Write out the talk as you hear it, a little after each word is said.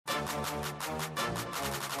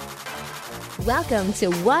Welcome to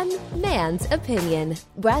One Man's Opinion,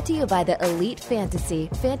 brought to you by the Elite Fantasy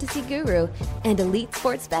Guru, and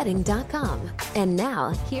EliteSportsBetting.com. And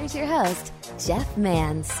now, here's your host, Jeff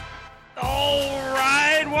Mans. All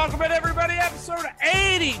right, welcome in, everybody. Episode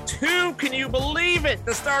 82. Can you believe it?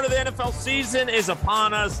 The start of the NFL season is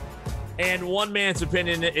upon us, and One Man's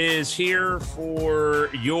Opinion is here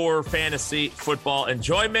for your fantasy football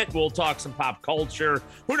enjoyment. We'll talk some pop culture.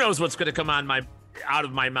 Who knows what's going to come out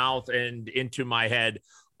of my mouth and into my head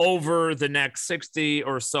over the next 60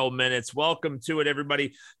 or so minutes. Welcome to it,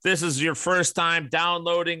 everybody. This is your first time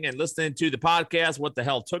downloading and listening to the podcast. What the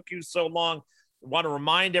hell took you so long? I want to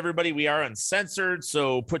remind everybody we are uncensored,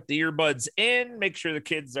 so put the earbuds in. Make sure the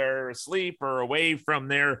kids are asleep or away from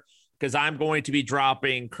there, because I'm going to be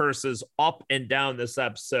dropping curses up and down this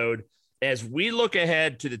episode. As we look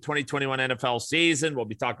ahead to the 2021 NFL season, we'll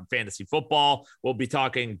be talking fantasy football. We'll be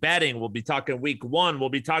talking betting. We'll be talking week one. We'll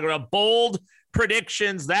be talking about bold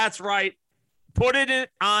predictions. That's right. Put it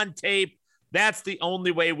on tape. That's the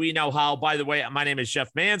only way we know how. By the way, my name is Jeff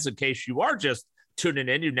Mans. In case you are just tuning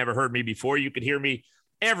in, you've never heard me before, you can hear me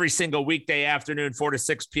every single weekday afternoon, 4 to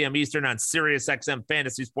 6 p.m. Eastern on Sirius XM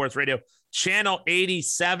Fantasy Sports Radio, Channel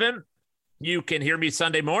 87. You can hear me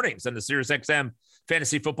Sunday mornings on the Sirius XM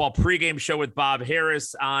Fantasy Football pregame show with Bob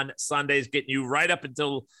Harris on Sundays, getting you right up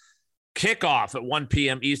until kickoff at 1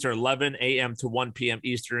 p.m. Eastern, 11 a.m. to 1 p.m.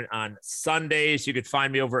 Eastern on Sundays. You can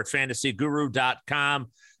find me over at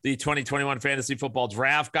fantasyguru.com. The 2021 Fantasy Football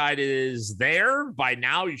Draft Guide is there. By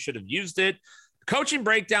now, you should have used it. Coaching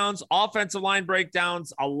breakdowns, offensive line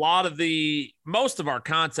breakdowns, most of our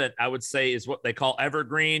content, I would say, is what they call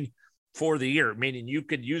evergreen for the year, meaning you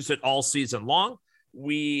could use it all season long.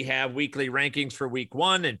 We have weekly rankings for week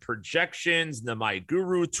one and projections, the My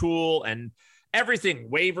Guru tool, and everything,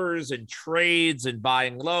 waivers and trades and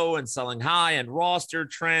buying low and selling high and roster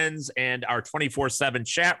trends, and our 24/7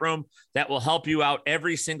 chat room that will help you out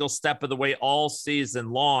every single step of the way all season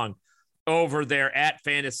long over there at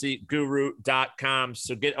fantasyguru.com.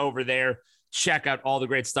 So get over there, check out all the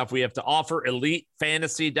great stuff we have to offer.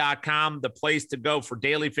 EliteFantasy.com, the place to go for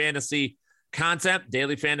daily fantasy content,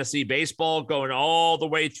 daily fantasy baseball, going all the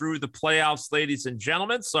way through the playoffs, ladies and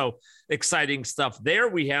gentlemen. So exciting stuff there.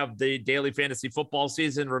 We have the daily fantasy football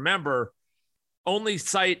season. Remember, only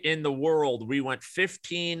site in the world. We went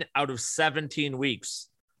 15 out of 17 weeks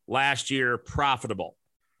last year profitable.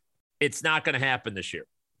 It's not going to happen this year.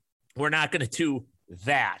 We're not going to do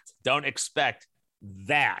that. Don't expect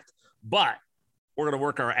that. But we're going to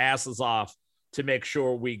work our asses off to make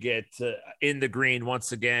sure we get in the green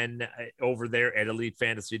once again over there at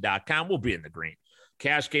EliteFantasy.com. We'll be in the green.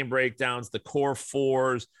 Cash game breakdowns, the core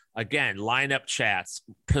fours, again, lineup chats,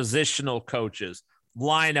 positional coaches,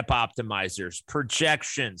 lineup optimizers,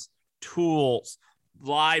 projections, tools,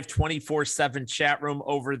 live 24/7 chat room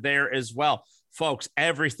over there as well. Folks,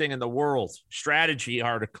 everything in the world, strategy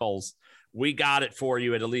articles, we got it for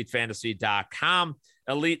you at EliteFantasy.com.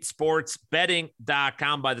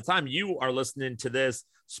 EliteSportsBetting.com. By the time you are listening to this,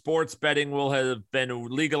 sports betting will have been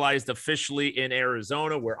legalized officially in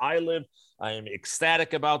Arizona, where I live. I am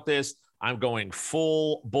ecstatic about this. I'm going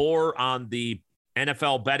full bore on the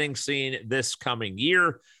NFL betting scene this coming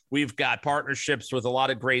year. We've got partnerships with a lot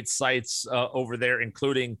of great sites over there,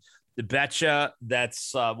 including the Betcha.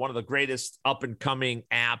 That's one of the greatest up-and-coming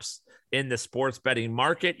apps in the sports betting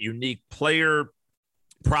market. Unique player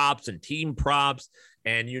props and team props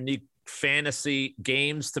and unique fantasy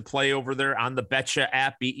games to play over there on the Betcha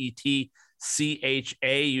app, BETCHA.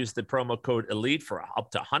 Use the promo code ELITE for up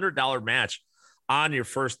to $100 match on your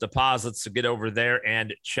first deposits. So get over there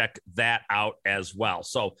and check that out as well.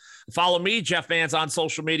 So follow me, Jeff Mans, on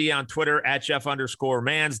social media, on Twitter at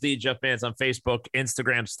Jeff_Mans, the Jeff Mans on Facebook,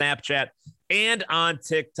 Instagram, Snapchat, and on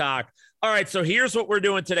TikTok. All right, so here's what we're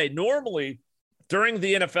doing today. Normally, during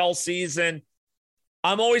the NFL season,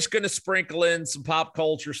 I'm always going to sprinkle in some pop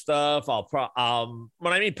culture stuff. When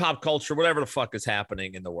I mean pop culture, whatever the fuck is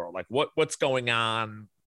happening in the world, like what's going on.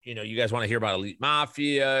 You know, you guys want to hear about Elite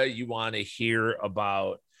Mafia. You want to hear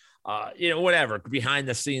about, whatever behind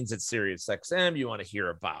the scenes at Sirius XM. You want to hear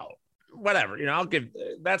about whatever. I'll give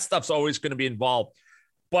that stuff's always going to be involved.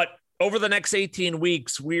 But over the next 18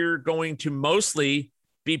 weeks, we're going to mostly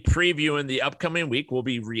be previewing the upcoming week. We'll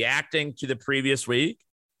be reacting to the previous week,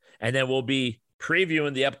 and then we'll be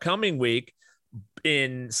previewing the upcoming week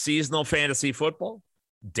in seasonal fantasy football,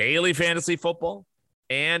 daily fantasy football,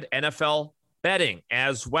 and NFL betting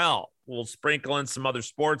as well. We'll sprinkle in some other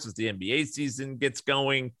sports as the NBA season gets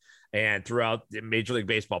going and throughout the Major League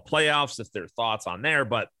Baseball playoffs, if there are thoughts on there.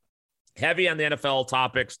 But heavy on the NFL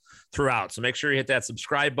topics throughout. So make sure you hit that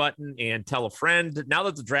subscribe button and tell a friend. Now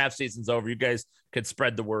that the draft season's over, you guys could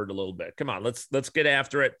spread the word a little bit. Come on, let's get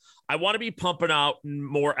after it. I want to be pumping out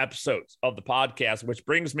more episodes of the podcast, which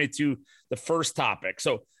brings me to the first topic.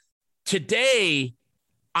 So today,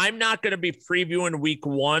 I'm not going to be previewing week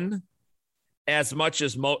 1 as much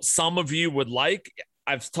as some of you would like.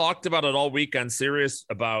 I've talked about it all week on Sirius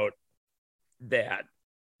about that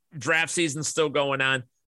draft season still going on.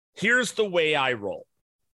 Here's the way I roll.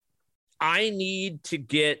 I need to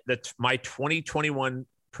get my 2021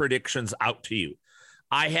 predictions out to you.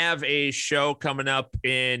 I have a show coming up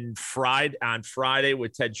on Friday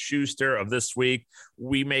with Ted Schuster of This Week.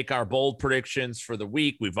 We make our bold predictions for the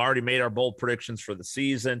week. We've already made our bold predictions for the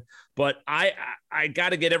season, but I got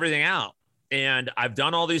to get everything out. And I've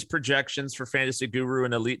done all these projections for Fantasy Guru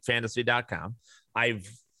and elitefantasy.com. I've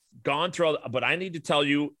gone through, but I need to tell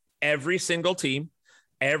you every single team,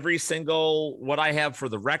 every single what I have for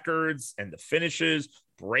the records and the finishes,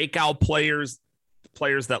 breakout players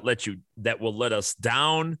that will let us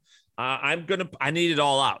down. I need it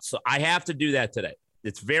all out. So I have to do that today.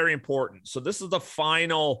 It's very important. So this is the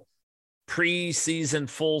final preseason,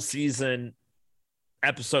 full season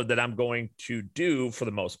episode that I'm going to do for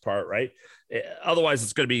the most part, right? Otherwise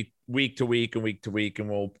it's going to be week to week and week to week,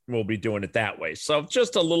 and we'll be doing it that way. So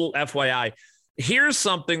just a little FYI, here's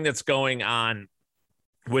something that's going on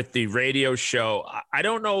with the radio show. I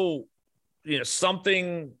don't know,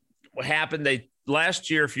 something happened. Last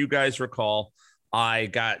year, if you guys recall, I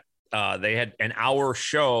got they had an hour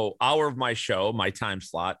of my show, my time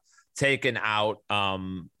slot, taken out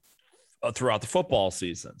throughout the football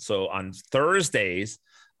season. So on Thursdays,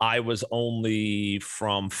 I was only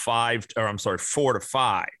from 4 to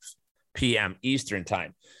 5 p.m. Eastern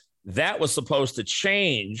time. That was supposed to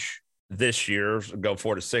change this year, go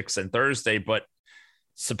 4 to 6 on Thursday, but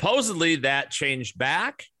supposedly that changed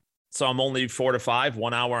back. So I'm only 4 to 5,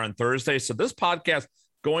 1 hour on Thursday. So this podcast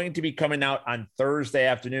going to be coming out on Thursday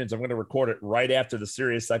afternoons. I'm going to record it right after the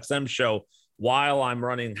Sirius XM show while I'm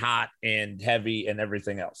running hot and heavy and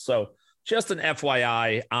everything else. So just an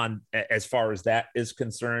FYI on as far as that is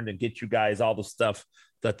concerned, and get you guys all the stuff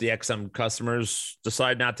that the XM customers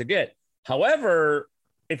decide not to get. However,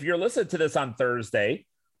 if you're listening to this on Thursday,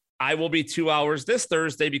 I will be 2 hours this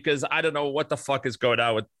Thursday because I don't know what the fuck is going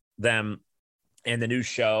on with them and the new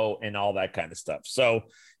show and all that kind of stuff. So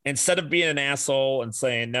instead of being an asshole and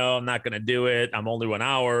saying, no, I'm not going to do it, I'm only 1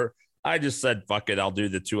 hour, I just said, fuck it, I'll do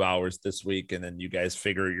the 2 hours this week, and then you guys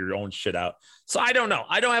figure your own shit out. So I don't know.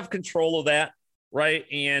 I don't have control of that, right?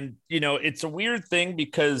 And, it's a weird thing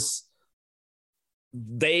because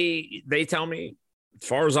they tell me, as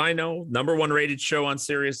far as I know, number 1 rated show on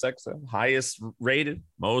Sirius XM, highest rated,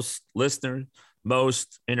 most listeners,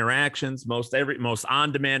 most interactions, most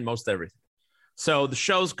on demand, most everything. So the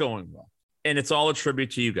show's going well, and it's all a tribute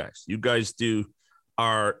to you guys. You guys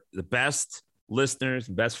are the best listeners,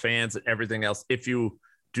 best fans, and everything else. If you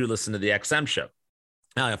do listen to the XM show,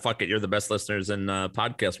 fuck it, you're the best listeners in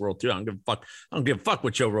podcast world too. I don't give a fuck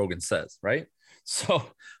what Joe Rogan says, right? So,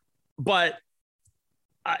 but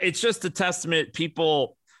it's just a testament.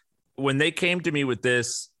 People, when they came to me with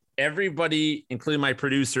this, everybody, including my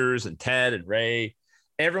producers and Ted and Ray,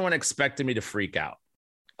 everyone expected me to freak out.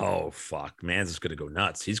 Oh, fuck, Mans is going to go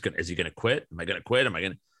nuts. Is he going to quit? Am I going to quit?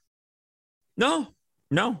 No.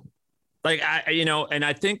 Like, and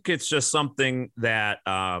I think it's just something that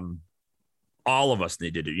all of us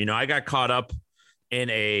need to do. I got caught up in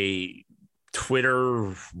a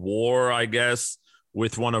Twitter war, I guess,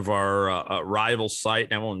 with one of our rival site.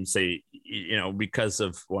 And I won't say, because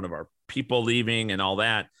of one of our people leaving and all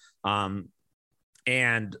that. Some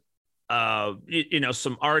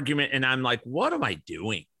argument. And I'm like, what am I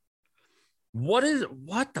doing? What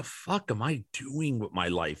the fuck am I doing with my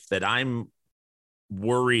life that I'm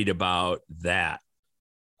worried about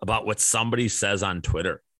what somebody says on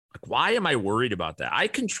Twitter? Like, why am I worried about that? I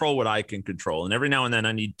control what I can control. And every now and then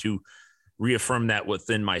I need to reaffirm that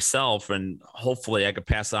within myself. And hopefully I could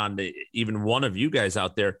pass on to even one of you guys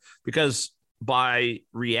out there, because by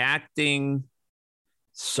reacting,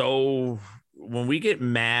 so when we get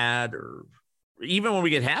mad, or even when we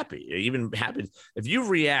get happy, if you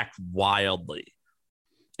react wildly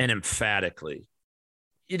and emphatically,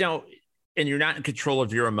 and you're not in control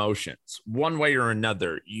of your emotions one way or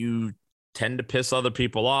another, you tend to piss other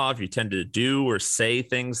people off. You tend to do or say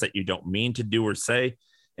things that you don't mean to do or say,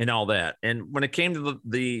 and all that. And when it came to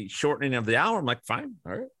the shortening of the hour, I'm like, fine.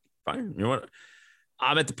 All right, fine. You know what?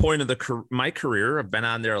 I'm at the point of my career. I've been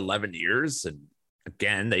on there 11 years. And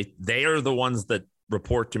again, they are the ones that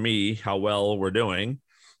report to me how well we're doing.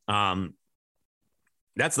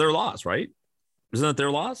 That's their loss, right? Isn't it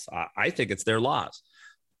their loss? I think it's their loss.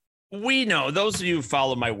 We know, those of you who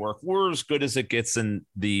follow my work, we're as good as it gets in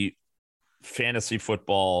the fantasy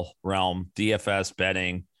football realm, DFS,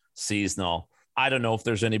 betting, seasonal. I don't know if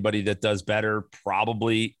there's anybody that does better.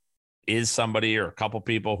 Probably is somebody or a couple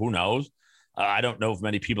people. Who knows? I don't know of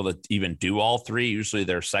many people that even do all three. Usually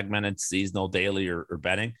they're segmented, seasonal, daily, or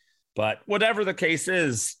betting. But whatever the case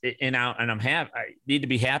is, and I'm happy. I need to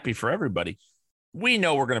be happy for everybody. We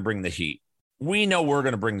know we're going to bring the heat. We know we're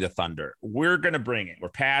going to bring the thunder. We're going to bring it. We're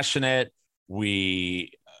passionate.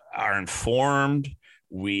 We are informed.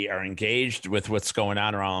 We are engaged with what's going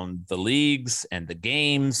on around the leagues and the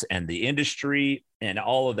games and the industry and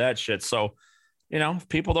all of that shit. So, if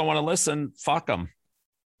people don't want to listen, fuck them.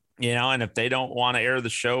 And if they don't want to air the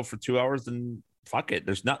show for 2 hours, then fuck it.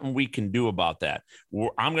 There's nothing we can do about that.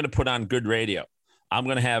 I'm going to put on good radio. I'm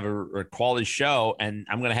going to have a quality show, and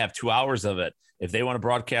I'm going to have 2 hours of it. If they want to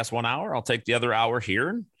broadcast 1 hour, I'll take the other hour here,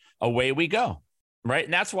 and away we go. Right.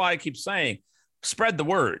 And that's why I keep saying, spread the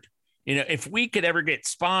word. If we could ever get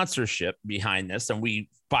sponsorship behind this, and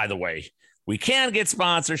by the way, we can get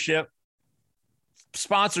sponsorship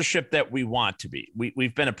that we want to be.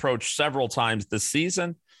 We've been approached several times this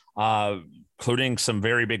season, including some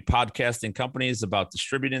very big podcasting companies about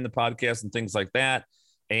distributing the podcast and things like that,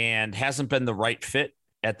 and hasn't been the right fit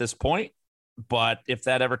at this point. But if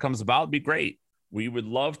that ever comes about, it'd be great. We would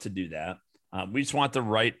love to do that. We just want the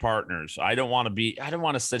right partners. I don't want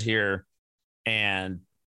to sit here and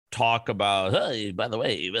talk about, hey, by the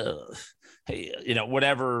way, hey,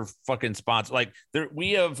 whatever fucking sponsor. Like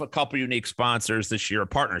we have a couple unique sponsors this year,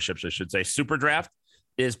 partnerships, I should say. Super Draft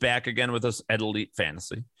is back again with us at Elite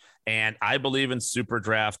Fantasy. And I believe in Super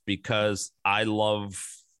Draft because I love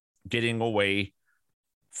getting away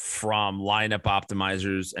from lineup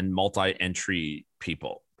optimizers and multi-entry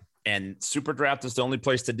people. And Super Draft is the only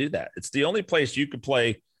place to do that. It's the only place you could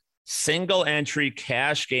play single entry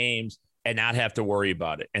cash games and not have to worry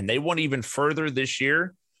about it. And they went even further this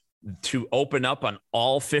year to open up on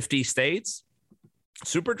all 50 states.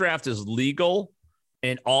 Super Draft is legal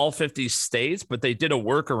in all 50 states, but they did a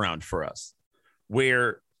workaround for us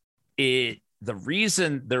where the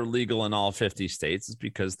reason they're legal in all 50 states is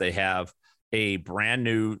because they have a brand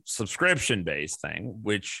new subscription-based thing,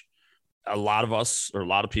 which a lot of us or a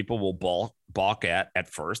lot of people will balk at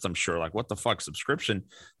first. I'm sure, like, what the fuck, subscription?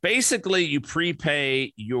 Basically, you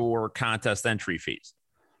prepay your contest entry fees,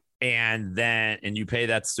 and you pay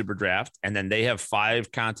that Super Draft, and then they have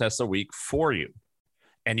 5 contests a week for you,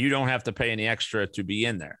 and you don't have to pay any extra to be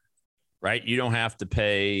in there, right? You don't have to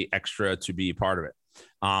pay extra to be a part of it.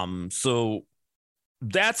 So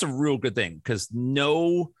that's a real good thing, because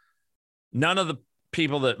none of the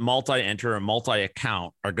people that multi-enter or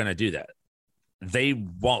multi-account are going to do that. They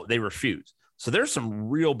won't. They refuse. So there's some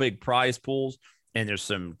real big prize pools, and there's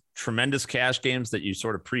some tremendous cash games that you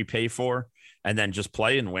sort of prepay for and then just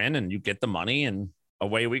play and win, and you get the money, and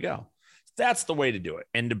away we go. That's the way to do it.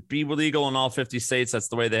 And to be legal in all 50 states, that's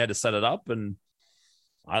the way they had to set it up. And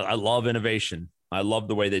I love innovation. I love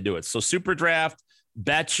the way they do it. So Super Draft,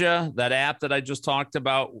 Betcha, that app that I just talked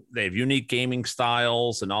about, they have unique gaming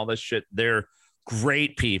styles and all this shit. They're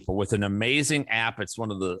great people with an amazing app. It's one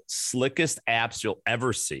of the slickest apps you'll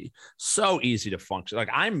ever see. So easy to function. Like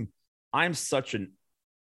I'm such an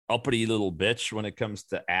uppity little bitch when it comes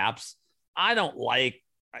to apps. I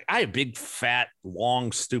have big, fat,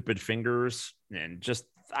 long, stupid fingers, and just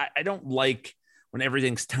I don't like when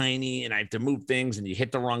everything's tiny and I have to move things and you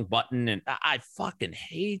hit the wrong button, and I fucking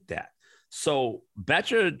hate that. So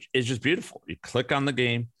Betcha is just beautiful. You click on the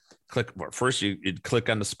game, first you'd click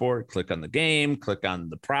on the sport, click on the game, click on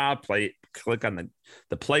the prop, click on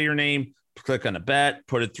the player name, click on the bet,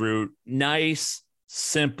 put it through. Nice,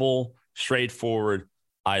 simple, straightforward.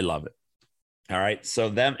 I love it. All right. So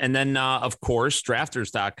of course,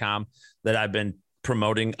 drafters.com that I've been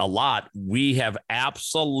promoting a lot. We have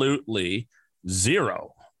absolutely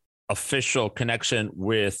zero official connection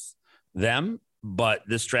with them. But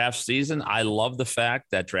this draft season, I love the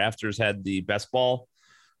fact that Drafters had the best ball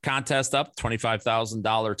contest up,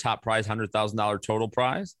 $25,000 top prize, $100,000 total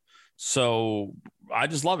prize. So I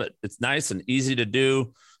just love it. It's nice and easy to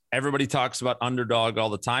do. Everybody talks about Underdog all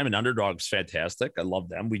the time, and Underdog's fantastic. I love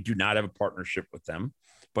them. We do not have a partnership with them,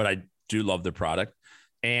 but I do love their product.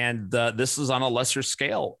 And this is on a lesser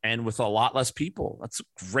scale and with a lot less people. That's a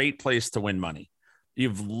great place to win money.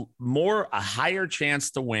 You've a higher chance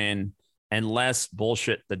to win and less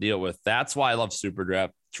bullshit to deal with. That's why I love Super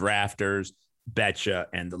Draft, Drafters, Betcha,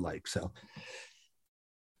 and the like. So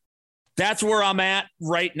that's where I'm at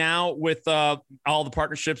right now with all the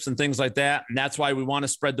partnerships and things like that. And that's why we want to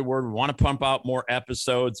spread the word. We want to pump out more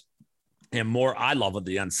episodes and more. I love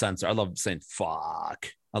the uncensored. I love saying fuck.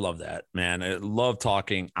 I love that, man. I love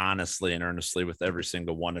talking honestly and earnestly with every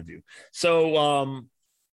single one of you. So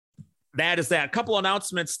that is that. A couple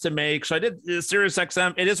announcements to make. So I did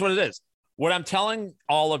SiriusXM. It is what it is. What I'm telling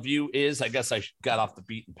all of you is, I guess I got off the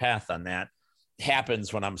beaten path on that. It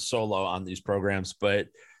happens when I'm solo on these programs, but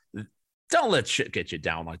don't let shit get you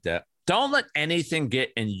down like that. Don't let anything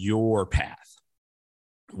get in your path.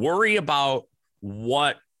 Worry about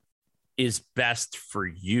what is best for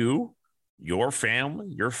you, your family,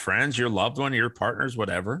 your friends, your loved one, your partners,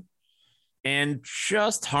 whatever. And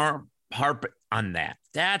just harp on that.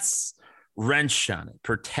 That's wrench on it,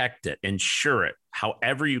 protect it, insure it,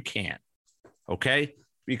 however you can. Okay?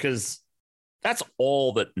 Because that's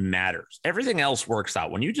all that matters. Everything else works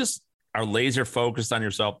out. When you just are laser focused on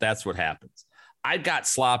yourself, that's what happens. I got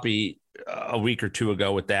sloppy a week or two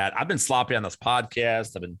ago with that. I've been sloppy on this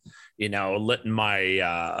podcast. I've been, letting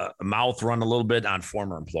my mouth run a little bit on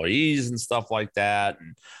former employees and stuff like that.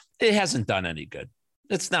 And it hasn't done any good.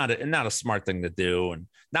 It's not a smart thing to do, and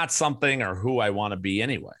not something or who I want to be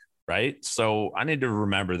anyway. Right. So I need to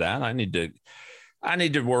remember that. I need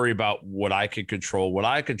to worry about what I can control. What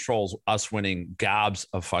I control is us winning gobs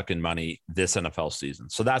of fucking money this NFL season.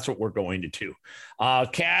 So that's what we're going to do.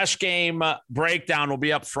 Cash game breakdown will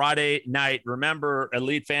be up Friday night. Remember,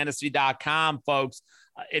 elitefantasy.com, folks.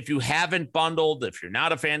 If you haven't bundled, if you're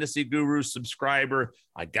not a Fantasy Guru subscriber,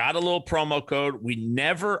 I got a little promo code. We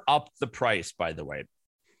never up the price, by the way.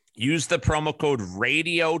 Use the promo code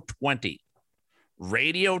RADIO20.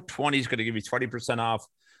 RADIO20 is going to give you 20% off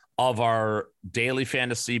of our daily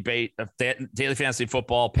fantasy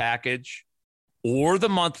football package or the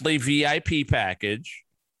monthly VIP package.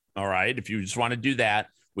 All right. If you just want to do that,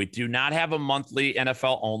 we do not have a monthly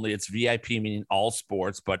NFL only. It's VIP, meaning all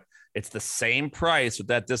sports, but it's the same price with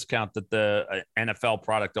that discount that the NFL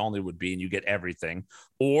product only would be, and you get everything.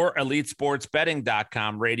 Or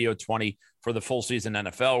elitesportsbetting.com, Radio 20 for the full season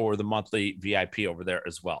NFL, or the monthly VIP over there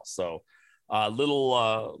as well. So a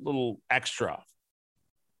little extra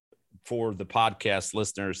for the podcast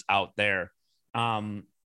listeners out there. I'm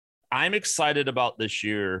excited about this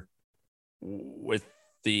year with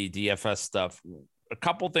the DFS stuff. A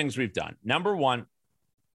couple things we've done. Number one,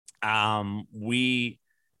 we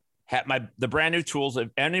have the brand new tools. If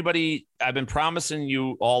anybody, I've been promising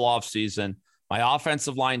you all off season, my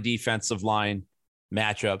offensive line, defensive line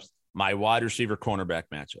matchups, my wide receiver, cornerback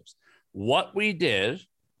matchups. What we did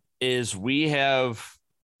is we have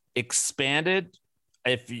expanded.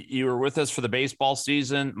 If you were with us for the baseball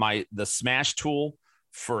season, the Smash tool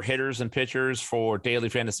for hitters and pitchers for daily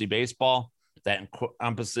fantasy baseball that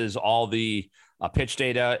encompasses all the pitch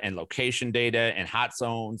data and location data and hot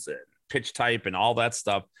zones and pitch type and all that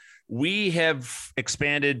stuff. We have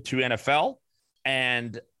expanded to NFL,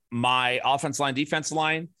 and my offense line, defense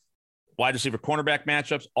line, wide receiver, cornerback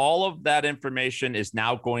matchups. All of that information is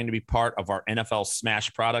now going to be part of our NFL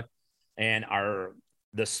Smash product, and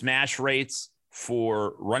the Smash rates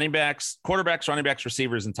for running backs, quarterbacks, running backs,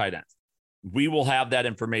 receivers, and tight ends. We will have that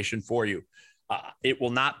information for you. It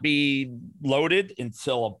will not be loaded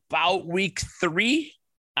until about week 3.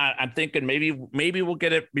 I'm thinking maybe we'll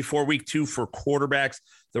get it before week 2 for quarterbacks.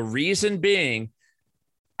 The reason being,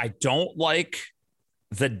 I don't like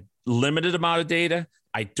the limited amount of data.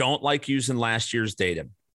 I don't like using last year's data.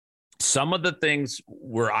 Some of the things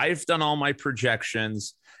where I've done all my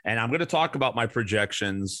projections, and I'm going to talk about my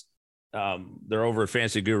projections. They're over at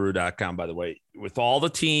fantasyguru.com, by the way, with all the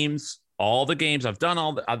teams, all the games. I've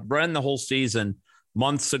run the whole season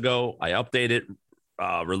months ago. I update it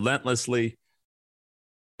relentlessly.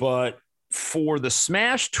 But for the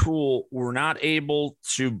Smash tool, we're not able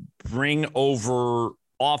to bring over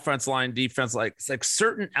offense line, defense, like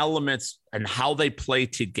certain elements and how they play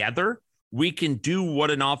together. We can do what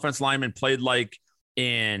an offense lineman played like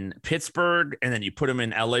in Pittsburgh, and then you put them in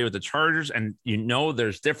LA with the Chargers, and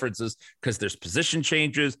there's differences because there's position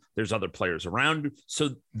changes, there's other players around you.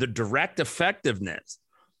 So the direct effectiveness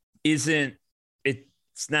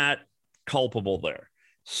it's not culpable there.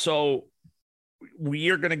 So we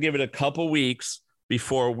are going to give it a couple weeks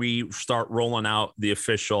before we start rolling out the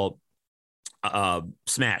official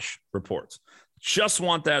Smash reports. Just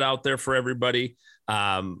want that out there for everybody.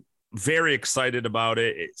 Very excited about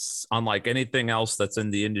it. It's unlike anything else that's in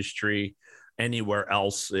the industry. anywhere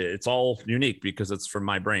else. It's all unique because it's from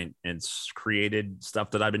my brain. And it's created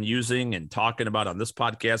stuff that I've been using and talking about on this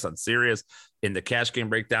podcast, on Sirius, in the cash game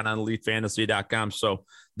breakdown on elitefantasy.com. So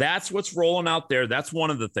that's what's rolling out there. That's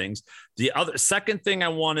one of the things. The other second thing I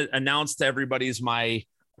want to announce to everybody is my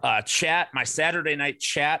chat. My Saturday night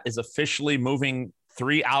chat is officially moving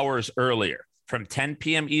 3 hours earlier, from 10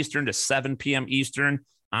 p.m. Eastern to 7 p.m. Eastern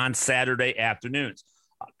on Saturday afternoons.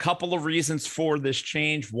 A couple of reasons for this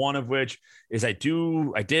change, one of which is I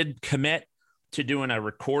did commit to doing a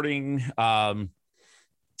recording, a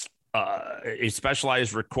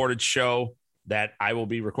specialized recorded show that I will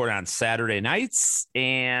be recording on Saturday nights,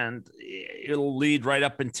 and it'll lead right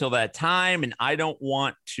up until that time. And I don't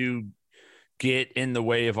want to get in the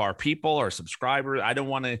way of our people, our subscribers. I don't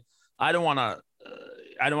want to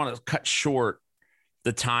cut short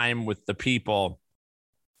the time with the people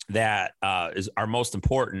that are most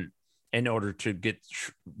important in order to get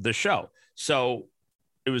the show. So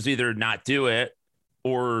it was either not do it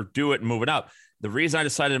or do it and move it up. The reason I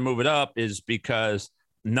decided to move it up is because,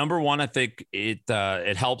 number one, I think it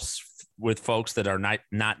helps with folks that are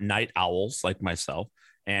not night owls like myself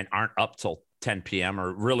and aren't up till 10 p.m.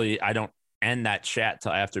 or really, I don't end that chat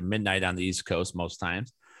till after midnight on the East Coast most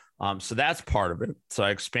times. So that's part of it. So I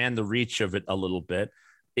expand the reach of it a little bit.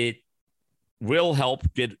 It will help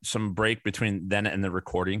get some break between then and the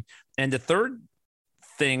recording. And the third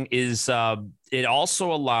thing is it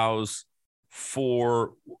also allows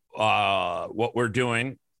for what we're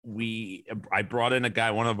doing. I brought in a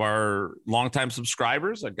guy, one of our longtime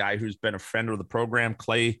subscribers, a guy who's been a friend of the program,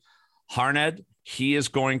 Clay Harned. He is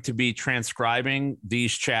going to be transcribing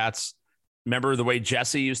these chats. Remember the way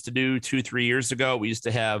Jesse used to do 2-3 years ago? We used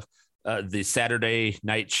to have the Saturday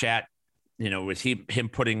night chat, with him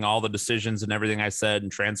putting all the decisions and everything I said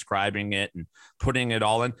and transcribing it and putting it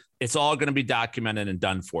all in. It's all going to be documented and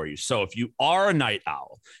done for you. So if you are a night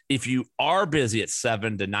owl, if you are busy at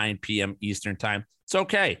 7 to 9 p.m. Eastern time, it's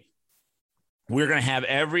okay. We're going to have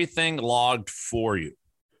everything logged for you.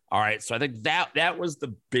 All right. So I think that was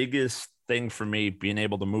the biggest thing for me, being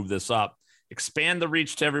able to move this up, expand the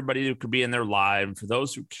reach to everybody who could be in there live. For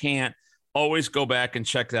those who can't, always go back and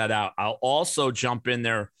check that out. I'll also jump in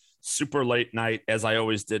there super late night, as I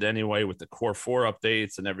always did anyway, with the Core 4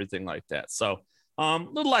 updates and everything like that. So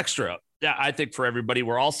little extra, yeah, I think, for everybody.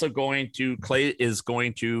 We're also Clay is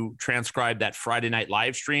going to transcribe that Friday night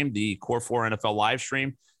live stream, the Core 4 NFL live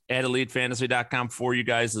stream at elitefantasy.com for you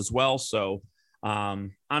guys as well. So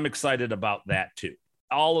I'm excited about that too.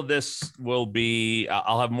 All of this will be,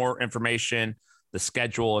 I'll have more information, the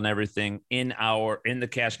schedule and everything in the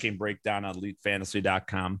cash game breakdown on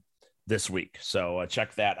elitefantasy.com this week. So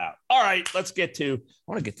check that out. All right, I want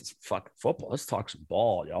to get this fucking football. Let's talk some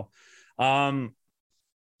ball, y'all.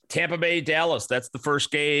 Tampa Bay, Dallas. That's the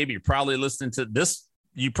first game. You're probably listening to this.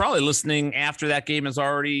 You're probably listening after that game has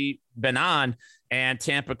already been on, and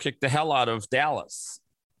Tampa kicked the hell out of Dallas.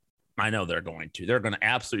 I know they're going to. They're going to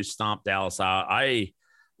absolutely stomp Dallas out. I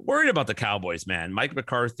worried about the Cowboys, man. Mike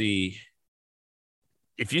McCarthy.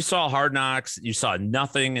 If you saw Hard Knocks, you saw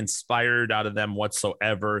nothing inspired out of them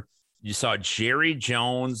whatsoever. You saw Jerry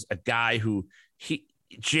Jones, a guy who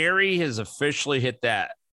Jerry has officially hit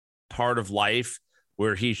that part of life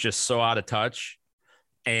where he's just so out of touch,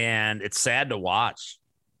 and it's sad to watch.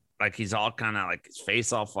 Like, he's all kind of like, his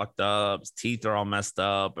face all fucked up, his teeth are all messed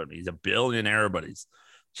up, and he's a billionaire, but he's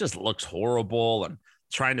just looks horrible and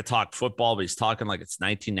trying to talk football, but he's talking like it's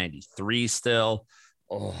 1993 still.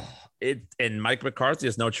 And Mike McCarthy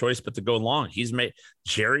has no choice but to go along. He's made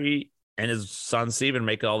Jerry and his son Steven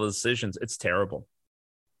make all the decisions. It's terrible.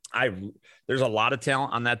 There's a lot of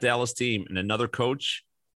talent on that Dallas team, and another coach,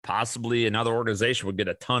 possibly another organization, would get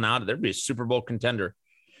a ton out of it. There'd be a Super Bowl contender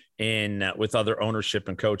with other ownership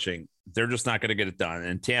and coaching. They're just not going to get it done.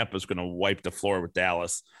 And Tampa's going to wipe the floor with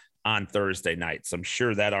Dallas on Thursday nights. I'm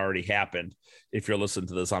sure that already happened if you're listening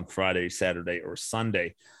to this on Friday, Saturday, or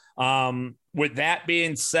Sunday. With that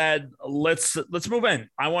being said, let's move in.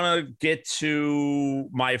 I want to get to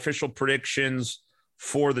my official predictions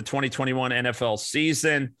for the 2021 NFL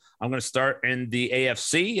season. I'm going to start in the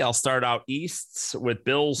AFC. I'll start out east with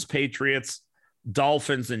Bills, Patriots,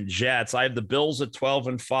 Dolphins, and Jets. I have the Bills at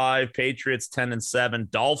 12-5, Patriots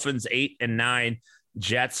 10-7, Dolphins 8-9,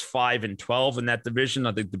 Jets 5-12 in that division.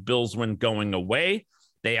 I think the Bills win going away.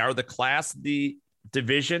 They are the class of the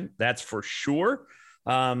division, that's for sure.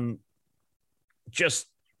 Just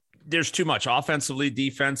there's too much offensively,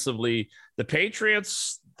 defensively. The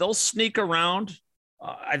Patriots, they'll sneak around.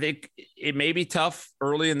 I think it may be tough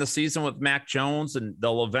early in the season with Mac Jones, and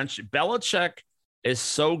they'll eventually. Belichick is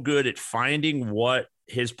so good at finding what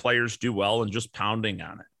his players do well and just pounding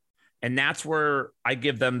on it. And that's where I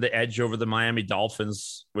give them the edge over the Miami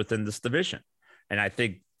Dolphins within this division. And I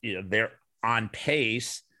think, they're on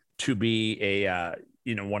pace to be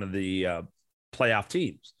one of the playoff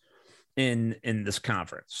teams in this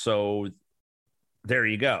conference. So there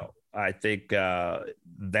you go. I think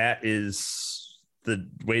that is the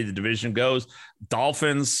way the division goes.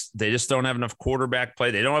 Dolphins, they just don't have enough quarterback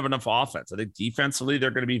play. They don't have enough offense. I think defensively,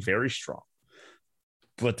 they're going to be very strong.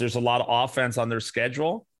 But there's a lot of offense on their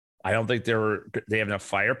schedule. I don't think they have enough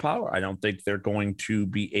firepower. I don't think they're going to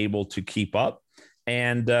be able to keep up.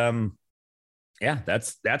 And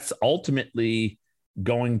that's ultimately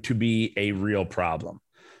going to be a real problem.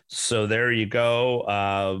 So there you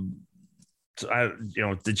go.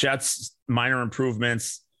 The Jets, minor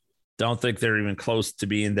improvements. Don't think they're even close to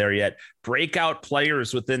being there yet. Breakout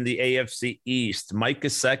players within the AFC East. Mike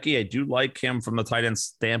Gesicki, I do like him from the tight end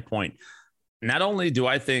standpoint. Not only do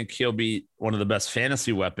I think he'll be one of the best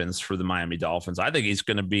fantasy weapons for the Miami Dolphins, I think he's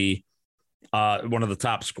going to be one of the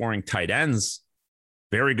top scoring tight ends.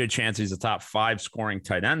 Very good chance he's a top 5 scoring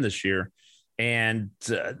tight end this year. And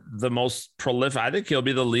the most prolific, I think he'll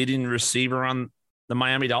be the leading receiver on the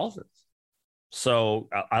Miami Dolphins. So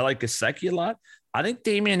I like Gesicki a lot. I think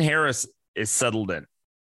Damian Harris is settled in.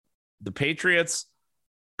 The Patriots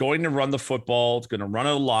going to run the football. It's going to run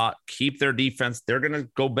it a lot, keep their defense. They're going to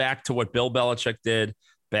go back to what Bill Belichick did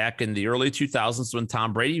back in the early 2000s when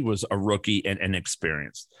Tom Brady was a rookie and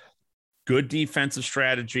inexperienced. Good defensive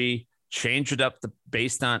strategy, change it up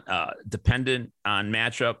based on dependent on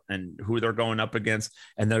matchup and who they're going up against.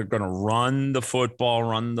 And they're going to run the football.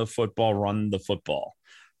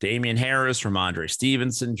 Damian Harris, Ramondre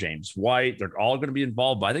Stevenson, James White, they're all going to be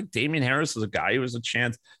involved. But I think Damian Harris is a guy who has a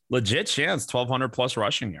legit chance, 1,200 plus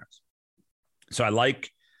rushing yards. So I like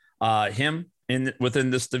him within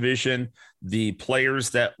this division. The players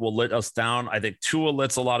that will let us down, I think Tua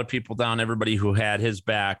lets a lot of people down, everybody who had his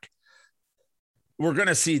back. We're going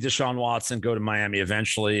to see Deshaun Watson go to Miami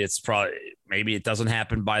eventually. Maybe it doesn't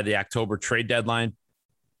happen by the October trade deadline,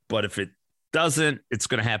 but if it doesn't, it's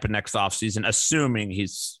going to happen next offseason, assuming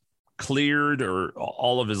he's cleared or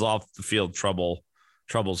all of his off the field troubles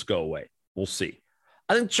go away. We'll see.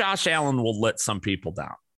 I think Josh Allen will let some people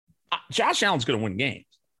down. Josh Allen's going to win games.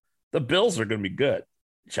 The Bills are going to be good.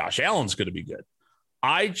 Josh Allen's going to be good.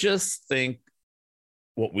 I just think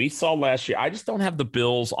what we saw last year, I just don't have the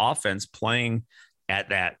Bills offense playing at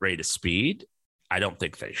that rate of speed. I don't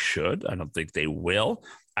think they should. I don't think they will.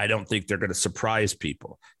 I don't think they're going to surprise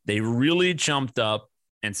people. They really jumped up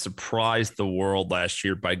and surprised the world last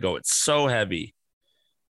year by going so heavy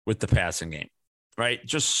with the passing game, right?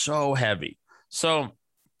 Just so heavy. So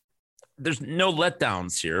there's no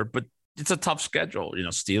letdowns here, but it's a tough schedule.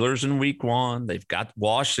 Steelers in week 1. They've got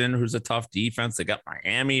Washington, who's a tough defense. They got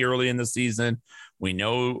Miami early in the season. We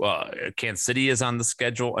know Kansas City is on the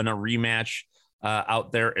schedule and a rematch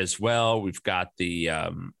out there as well. We've got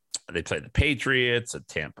they play the Patriots at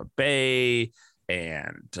Tampa Bay,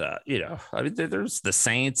 and there's the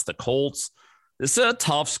Saints, the Colts. This is a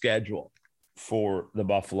tough schedule for the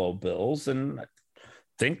Buffalo Bills, and I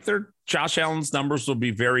think Josh Allen's numbers will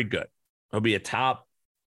be very good. He'll be a top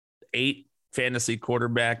 8 fantasy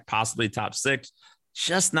quarterback, possibly top 6.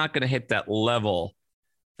 Just not going to hit that level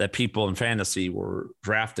that people in fantasy were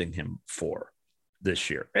drafting him for this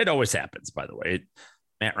year. It always happens, by the way.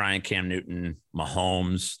 Matt Ryan, Cam Newton,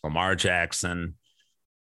 Mahomes, Lamar Jackson.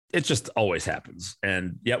 It just always happens.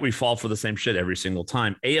 And yet we fall for the same shit every single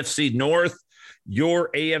time. AFC North,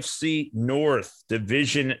 your AFC North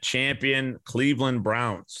division champion, Cleveland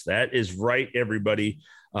Browns. That is right, everybody.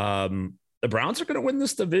 The Browns are going to win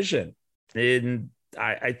this division. And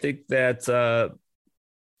I think that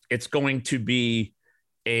it's going to be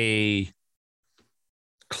a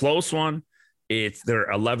close one. They're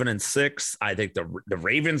 11-6. I think the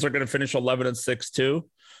Ravens are going to finish 11-6 too.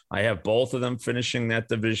 I have both of them finishing that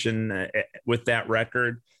division with that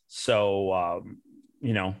record. So,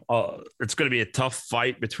 it's going to be a tough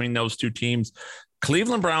fight between those two teams.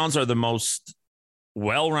 Cleveland Browns are the most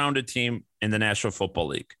well-rounded team in the National Football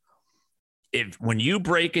League. When you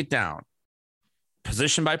break it down,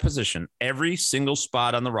 position by position, every single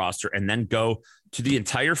spot on the roster, and then go to the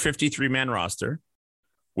entire 53-man roster,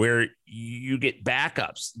 where you get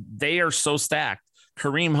backups. They are so stacked.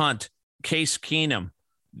 Kareem Hunt, Case Keenum,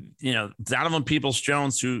 Donovan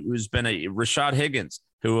Peoples-Jones, who's been Rashad Higgins,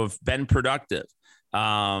 who have been productive.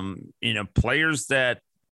 Players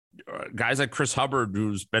guys like Chris Hubbard,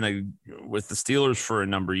 who's been with the Steelers for a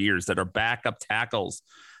number of years, that are backup tackles.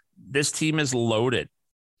 This team is loaded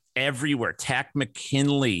everywhere. Takk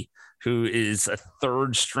McKinley, who is a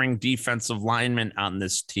third string defensive lineman on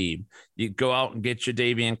this team. You go out and get your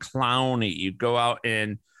Jadavian Clowney. You go out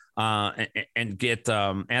and get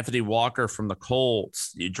Anthony Walker from the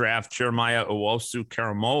Colts. You draft Jeremiah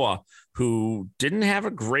Owusu-Koramoah, who didn't have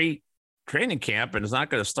a great training camp and is not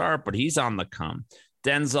going to start, but he's on the come.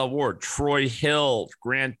 Denzel Ward, Troy Hill,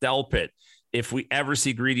 Grant Delpit. If we ever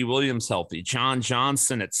see Greedy Williams healthy, John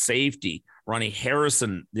Johnson at safety, Ronnie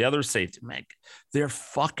Harrison, the other safety, man, they're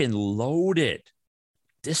fucking loaded.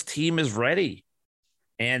 This team is ready,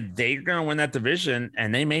 and they're going to win that division,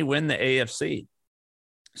 and they may win the AFC.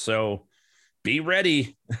 So be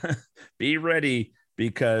ready. Be ready,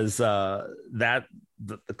 because the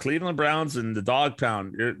Cleveland Browns and the Dog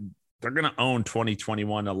Pound, they're going to own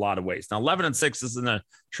 2021 in a lot of ways. Now, 11-6 isn't a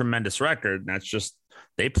tremendous record. That's just,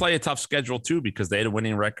 they play a tough schedule too, because they had a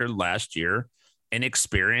winning record last year. In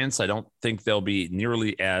experience, I don't think they'll be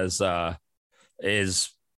nearly as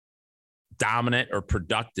dominant or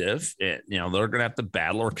productive. They're going to have to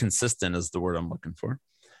battle, or consistent is the word I'm looking for.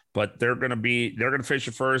 But they're going to finish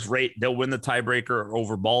the first rate. They'll win the tiebreaker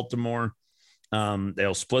over Baltimore.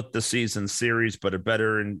 They'll split the season series, but a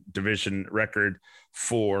better in division record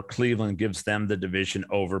for Cleveland gives them the division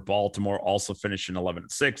over Baltimore, also finishing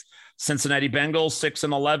 11-6. Cincinnati Bengals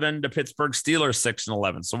 6-11, the Pittsburgh Steelers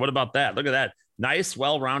 6-11. So what about that? Look at that. Nice,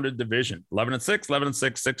 well-rounded division. 11-6,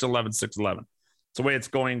 11-6, 6-11, 6-11. It's the way it's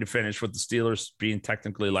going to finish, with the Steelers being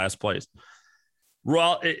technically last place.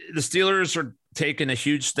 Well, the Steelers are taking a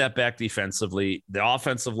huge step back defensively. The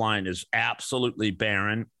offensive line is absolutely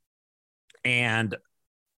barren. And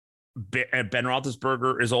Ben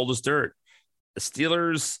Roethlisberger is old as dirt. The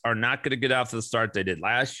Steelers are not going to get off to the start they did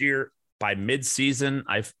last year. By midseason,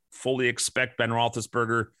 I fully expect Ben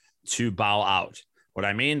Roethlisberger to bow out. What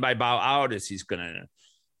I mean by bow out is he's going to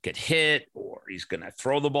get hit, or he's going to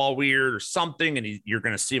throw the ball weird or something, and you're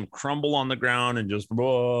going to see him crumble on the ground and just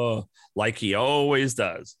like he always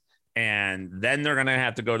does. And then they're going to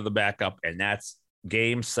have to go to the backup, and that's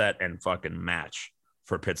game, set, and fucking match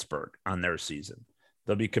for Pittsburgh on their season.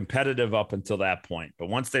 They'll be competitive up until that point. But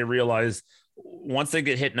once they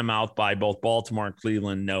get hit in the mouth by both Baltimore and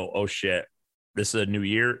Cleveland, oh shit, this is a new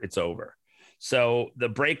year, it's over. So the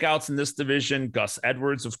breakouts in this division, Gus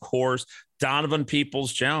Edwards, of course, Donovan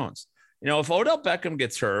Peoples-Jones. If Odell Beckham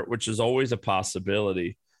gets hurt, which is always a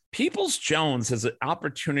possibility, Peoples-Jones has an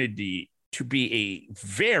opportunity to be a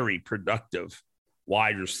very productive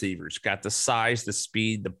wide receiver. He's got the size, the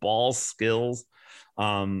speed, the ball skills,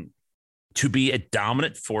 to be a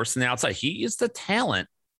dominant force on the outside. He is the talent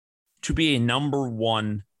to be a number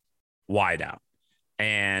one wideout.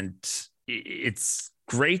 And it's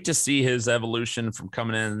great to see his evolution from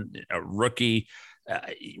coming in a rookie.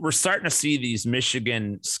 We're starting to see these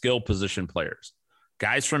Michigan skill position players,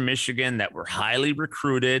 guys from Michigan that were highly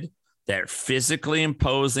recruited, that are physically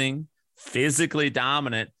imposing, physically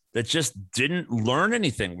dominant, that just didn't learn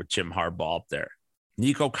anything with Jim Harbaugh up there.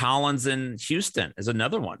 Nico Collins in Houston is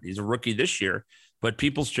another one. He's a rookie this year, but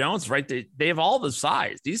Peoples-Jones, right? They have all the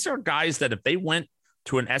size. These are guys that if they went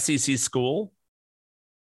to an SEC school,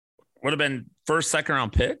 would have been first, second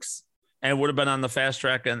round picks, and would have been on the fast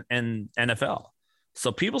track in NFL.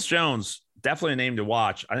 So Peoples-Jones, definitely a name to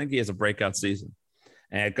watch. I think he has a breakout season.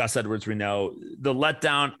 And Gus Edwards, we know. The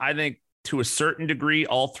letdown, I think, to a certain degree,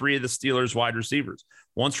 all three of the Steelers wide receivers.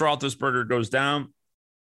 Once Roethlisberger goes down,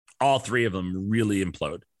 all three of them really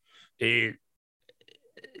implode.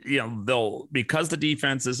 They'll, because the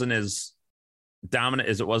defense isn't as dominant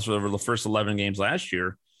as it was for the first 11 games last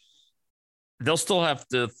year, they'll still have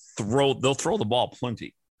to throw the ball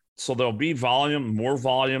plenty. So there'll be more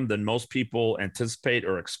volume than most people anticipate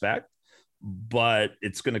or expect, but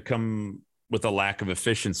it's going to come with a lack of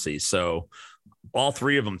efficiency. So all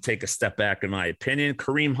three of them take a step back, in my opinion.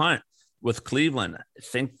 Kareem Hunt with Cleveland, I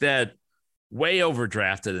think that way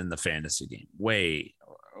overdrafted in the fantasy game.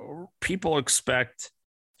 People expect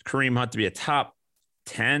Kareem Hunt to be a top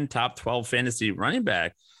 10, top 12 fantasy running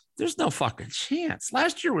back. There's no fucking chance.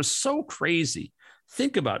 Last year was so crazy.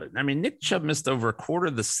 Think about it. I mean, Nick Chubb missed over a quarter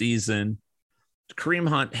of the season. Kareem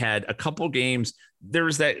Hunt had a couple games. There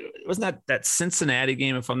was wasn't that Cincinnati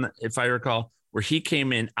game, if I recall, where he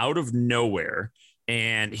came in out of nowhere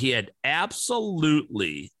and he had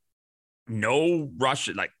absolutely no rush,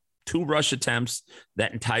 like 2 rush attempts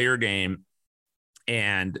that entire game,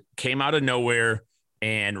 and came out of nowhere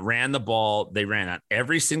and ran the ball. They ran on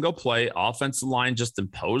every single play. Offensive line just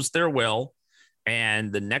imposed their will.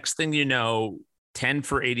 And the next thing you know, 10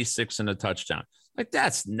 for 86 and a touchdown. Like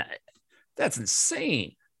that's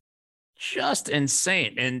insane. Just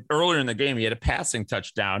insane. And earlier in the game, he had a passing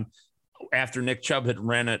touchdown after Nick Chubb had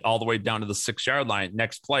ran it all the way down to the 6-yard line.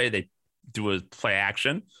 Next play, they do a play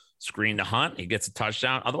action, screen to Hunt. He gets a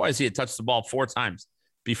touchdown. Otherwise, he had touched the ball 4 times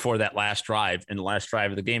before that last drive. In the last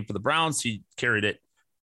drive of the game for the Browns, he carried it,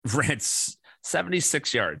 ran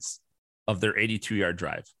 76 yards of their 82-yard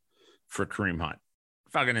drive for Kareem Hunt.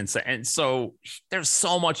 Fucking insane. And so there's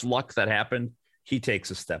so much luck that happened. He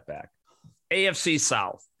takes a step back. AFC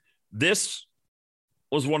South. This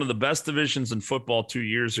was one of the best divisions in football 2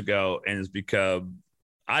 years ago and has become,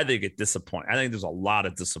 I think, it disappointing. I think there's a lot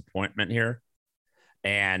of disappointment here.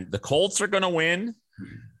 And the Colts are going to win.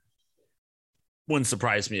 Wouldn't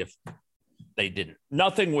surprise me if they didn't.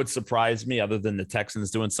 Nothing would surprise me other than the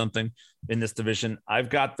Texans doing something in this division. I've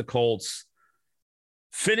got the Colts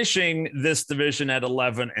finishing this division at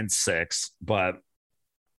 11-6, but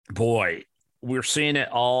boy, we're seeing it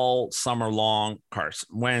all summer long. Carson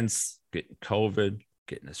Wentz getting COVID,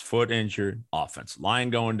 getting his foot injured, offensive line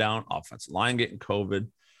going down, offensive line getting COVID.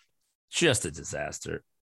 Just a disaster.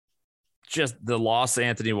 Just the loss of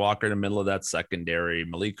Anthony Walker in the middle of that secondary,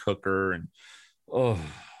 Malik Hooker, and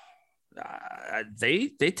they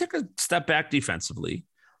took a step back defensively.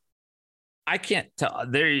 I can't tell.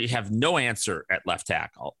 They have no answer at left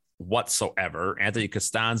tackle whatsoever. Anthony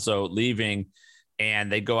Costanzo leaving,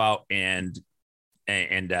 and they go out and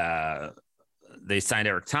they signed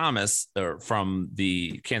Eric Thomas from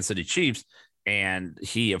the Kansas City Chiefs, and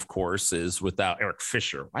he, of course, is without Eric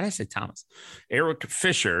Fisher. Why did I say Thomas? Eric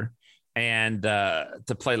Fisher, and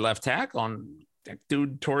to play left tackle on that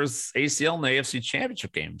dude tore his ACL in the AFC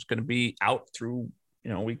Championship game. He's going to be out through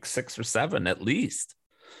week 6 or 7 at least.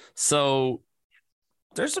 So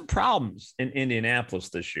there's some problems in Indianapolis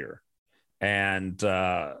this year. And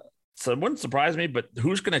so it wouldn't surprise me, but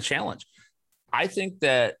who's going to challenge? I think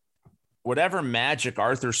that whatever magic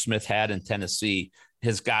Arthur Smith had in Tennessee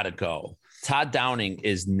has got to go. Todd Downing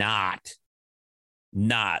is not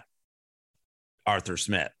Arthur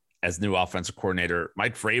Smith as new offensive coordinator.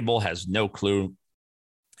 Mike Vrabel has no clue.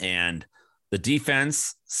 And the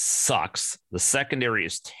defense sucks. The secondary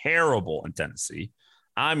is terrible in Tennessee.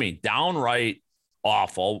 I mean, downright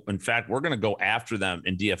awful. In fact, we're going to go after them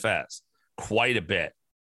in DFS quite a bit,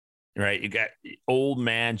 right? You got old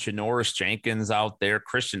man Janoris Jenkins out there.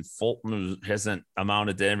 Christian Fulton, who hasn't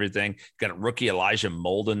amounted to everything. Got a rookie Elijah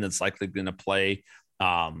Molden that's likely going to play.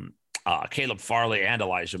 Caleb Farley and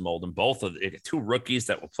Elijah Molden, both of the 2 rookies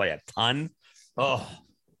that will play a ton.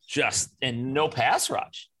 And no pass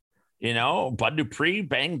rush. Bud Dupree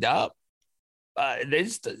banged up.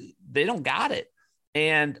 They don't got it.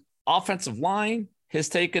 And offensive line has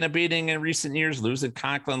taken a beating in recent years, losing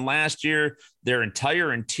Conklin last year. Their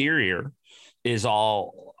entire interior is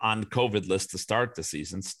all on the COVID list to start the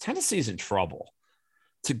season. Tennessee's in trouble.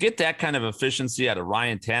 To get that kind of efficiency out of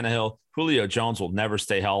Ryan Tannehill, Julio Jones will never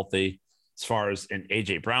stay healthy. As far as, and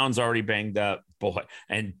A.J. Brown's already banged up. Boy,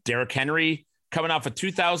 and Derrick Henry coming off a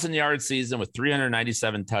 2,000-yard season with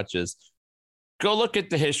 397 touches. Go look at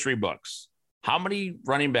the history books. How many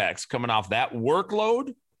running backs coming off that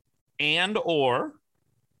workload and or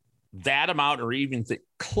that amount or even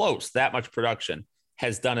close, that much production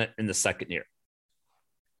has done it in the second year?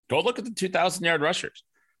 Go look at the 2,000-yard rushers.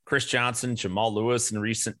 Chris Johnson, Jamal Lewis in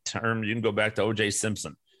recent term. You can go back to O.J.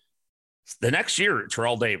 Simpson. The next year,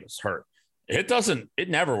 Terrell Davis hurt. It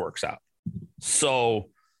never works out. So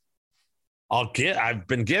I've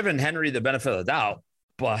been given Henry the benefit of the doubt,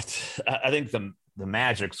 but I think the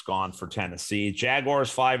magic's gone for Tennessee.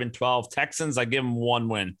 Jaguars 5-12. Texans, I give them 1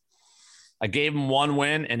 win. I gave them 1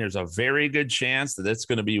 win, and there's a very good chance that it's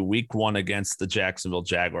going to be week 1 against the Jacksonville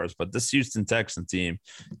Jaguars. But this Houston Texan team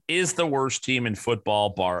is the worst team in football,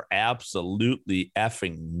 bar absolutely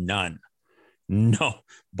effing none. No,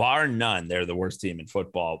 bar none. They're the worst team in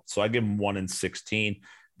football. So I give them 1-16.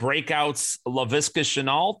 Breakouts, Laviska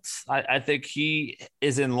Shenault. I think he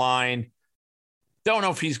is in line. Don't know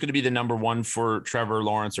if he's going to be the number 1 for Trevor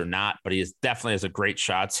Lawrence or not, but he definitely has a great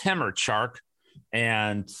shot. It's him or Chark.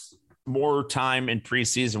 And more time in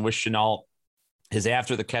preseason with Shenault. His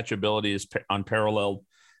after the catch ability is unparalleled.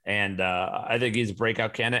 And I think he's a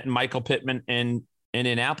breakout candidate. And Michael Pittman in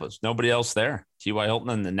Indianapolis. Nobody else there. T.Y. Hilton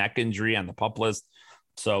and the neck injury on the PUP list.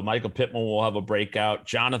 So Michael Pittman will have a breakout.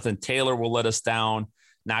 Jonathan Taylor will let us down.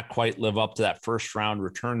 Not quite live up to that first round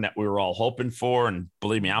return that we were all hoping for. And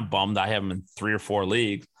believe me, I'm bummed. I have him in 3 or 4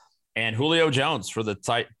 leagues. And Julio Jones for the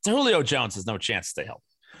tight. Julio Jones has no chance to stay healthy.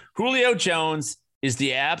 Julio Jones is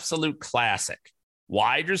the absolute classic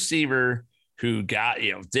wide receiver who got,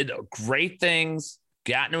 did great things,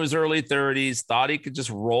 got into his early 30s, thought he could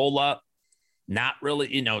just roll up. Not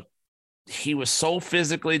really, he was so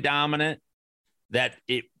physically dominant that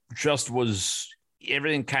it just was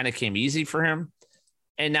everything kind of came easy for him.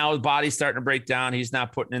 And now his body's starting to break down. He's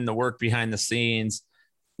not putting in the work behind the scenes.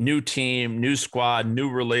 New team, new squad, new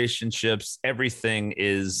relationships. Everything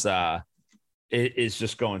is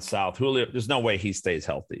just going south. Julio, there's no way he stays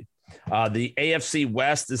healthy. The AFC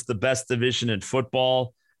West is the best division in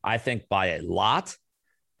football, I think, by a lot.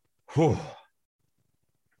 Whew.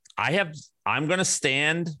 I'm going to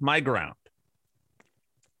stand my ground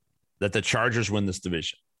that the Chargers win this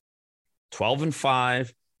division.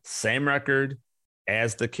 12-5, same record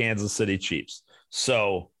as the Kansas City Chiefs.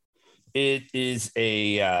 So it's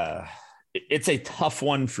a tough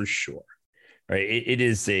one for sure. Right? It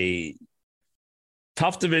is a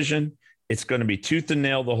tough division. It's going to be tooth and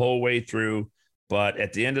nail the whole way through. But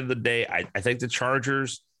at the end of the day, I think the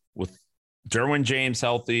Chargers, with Derwin James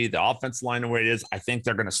healthy, the offensive line the way it is, I think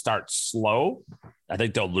they're going to start slow. I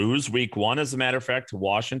think they'll lose week 1, as a matter of fact, to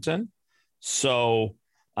Washington. So,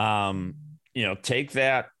 take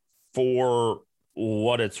that for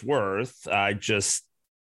what it's worth. I just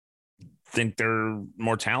think they're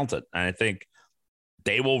more talented. And I think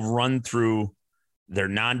they will run through their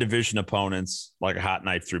non-division opponents like a hot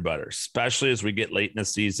knife through butter, especially as we get late in the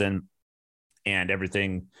season and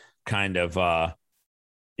everything kind of,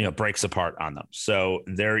 breaks apart on them. So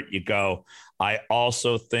there you go. I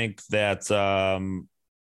also think that the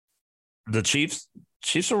Chiefs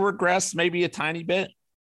will regress maybe a tiny bit.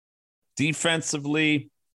 Defensively,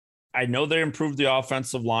 I know they improved the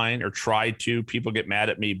offensive line, or tried to. People get mad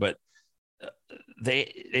at me, but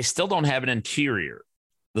they still don't have an interior.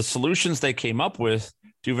 The solutions they came up with,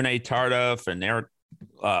 Duvernay Tardif and Eric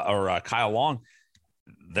Kyle Long,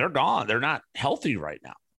 they're gone. They're not healthy right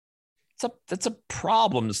now. That's a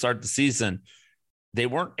problem to start the season. They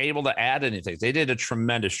weren't able to add anything. They did a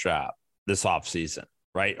tremendous job this offseason,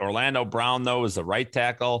 right? Orlando Brown, though, is the right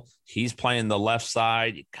tackle. He's playing the left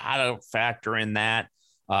side. You got to factor in that.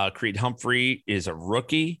 Creed Humphrey is a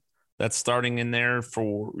rookie that's starting in there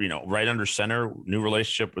for, right under center, new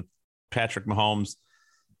relationship with Patrick Mahomes.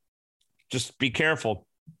 Just be careful.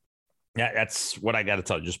 Yeah, that's what I got to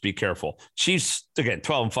tell you. Just be careful. Chiefs, again,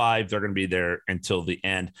 12-5. They're going to be there until the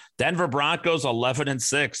end. Denver Broncos,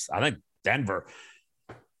 11-6. I think Denver,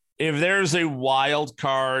 if there's a wild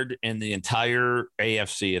card in the entire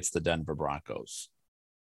AFC, it's the Denver Broncos.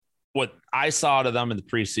 What I saw to them in the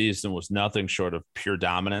preseason was nothing short of pure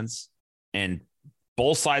dominance. And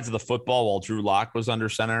both sides of the football, while Drew Lock was under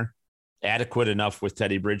center, adequate enough with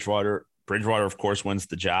Teddy Bridgewater. Bridgewater, of course, wins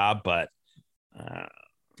the job, but I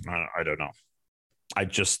don't know. I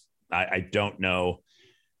don't know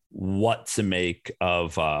what to make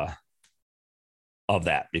of that,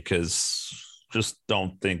 because just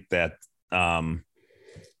don't think that I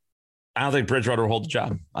don't think Bridgewater will hold the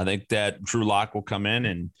job. I think that Drew Lock will come in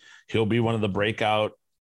and he'll be one of the breakout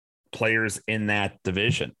players in that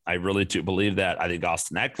division. I really do believe that. I think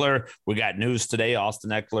Austin Eckler, we got news today. Austin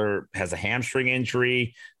Eckler has a hamstring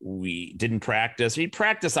injury. We didn't practice. He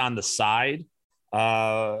practiced on the side.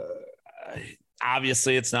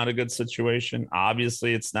 Obviously it's not a good situation.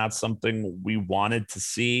 Obviously it's not something we wanted to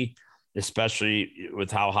see, especially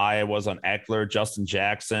with how high I was on Eckler. Justin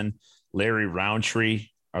Jackson, Larry Roundtree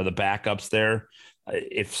are the backups there.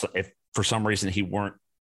 If for some reason he weren't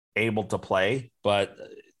able to play, but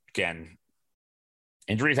again,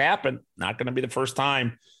 injuries happen. Not going to be the first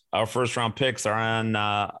time our first round picks are on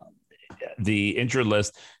the injured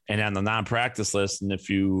list and on the non-practice list. And if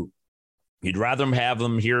you'd rather have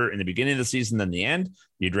them here in the beginning of the season than the end,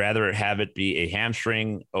 you'd rather have it be a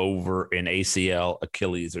hamstring over an ACL,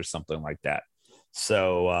 Achilles, or something like that.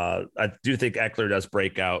 So I do think Eckler does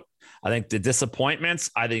break out. I think the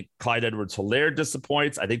disappointments, I think Clyde Edwards-Helaire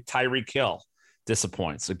disappoints. I think Tyreek Hill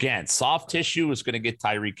disappoints. Again, soft tissue is going to get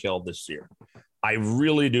Tyreek Hill this year. I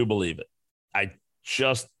really do believe it.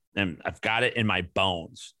 I've got it in my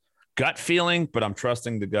bones. Gut feeling, but I'm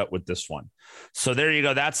trusting the gut with this one. So there you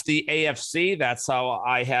go. That's the AFC. That's how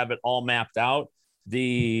I have it all mapped out.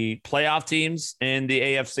 The playoff teams in the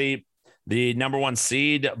AFC, the number 1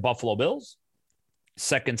 seed, Buffalo Bills,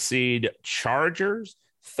 2nd seed, Chargers,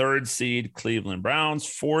 3rd seed, Cleveland Browns,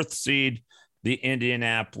 4th seed, the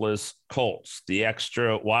Indianapolis Colts. The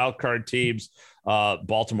extra wildcard teams,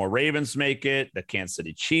 Baltimore Ravens make it, the Kansas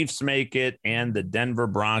City Chiefs make it, and the Denver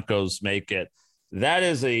Broncos make it. That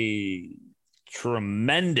is a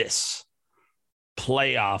tremendous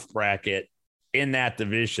playoff bracket in that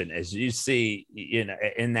division. As you see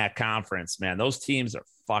in that conference, man, those teams are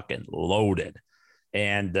fucking loaded,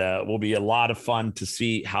 and will be a lot of fun to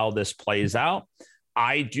see how this plays out.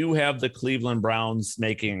 I do have the Cleveland Browns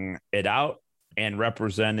making it out and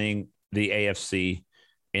representing the AFC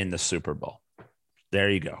in the Super Bowl. There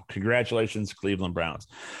you go. Congratulations, Cleveland Browns.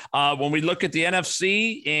 When we look at the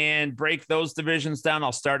NFC and break those divisions down,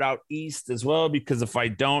 I'll start out East as well, because if I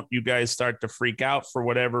don't, you guys start to freak out for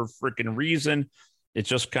whatever freaking reason. It's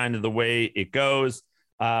just kind of the way it goes.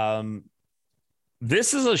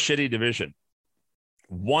 This is a shitty division.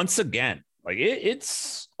 Once again, like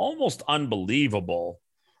it's almost unbelievable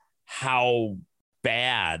how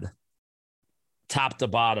bad top to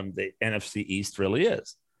bottom the NFC East really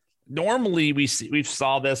is. Normally we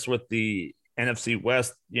saw this with the NFC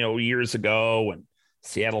West, years ago when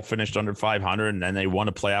Seattle finished under 500 and then they won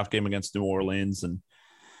a playoff game against New Orleans. And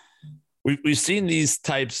we've seen these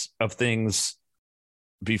types of things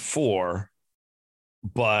before,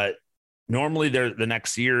 but normally the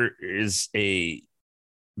next year is a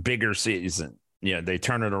bigger season. They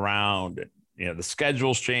turn it around and, the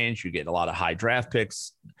schedules change. You get a lot of high draft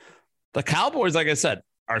picks. The Cowboys, like I said,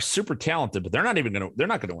 are super talented, but they're not going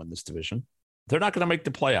to win this division. They're not going to make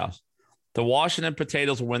the playoffs. The Washington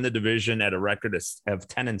Potatoes will win the division at a record of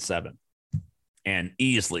 10-7 and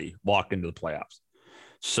easily walk into the playoffs.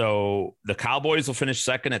 So the Cowboys will finish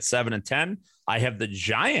second at 7-10. I have the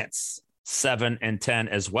Giants 7-10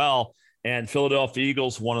 as well. And Philadelphia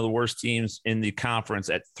Eagles, one of the worst teams in the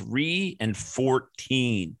conference at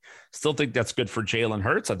 3-14. Still think that's good for Jalen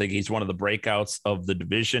Hurts. I think he's one of the breakouts of the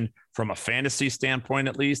division from a fantasy standpoint,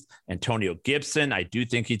 at least. Antonio Gibson, I do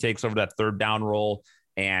think he takes over that third down role.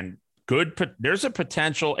 And there's a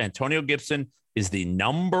potential. Antonio Gibson is the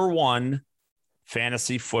number one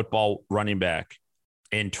fantasy football running back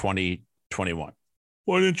in 2021.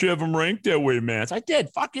 Why didn't you have him ranked that way, Mans? I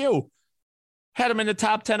did. Fuck you. Had him in the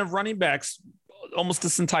top 10 of running backs almost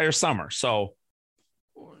this entire summer. So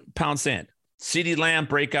pound sand. CeeDee Lamb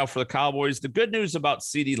breakout for the Cowboys. The good news about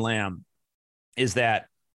CeeDee Lamb is that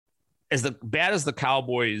as bad as the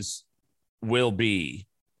Cowboys will be,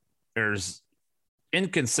 there's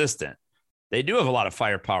inconsistent. They do have a lot of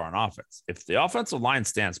firepower on offense. If the offensive line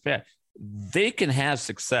stands pat, they can have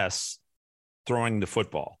success throwing the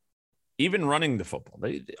football, even running the football.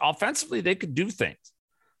 Offensively, they could do things.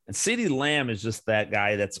 And CeeDee Lamb is just that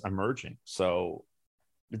guy that's emerging. So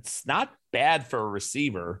it's not bad for a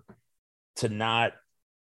receiver to not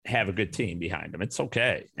have a good team behind him. It's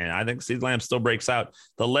okay. And I think CeeDee Lamb still breaks out.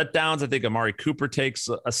 The letdowns, I think Amari Cooper takes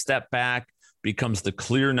a step back, becomes the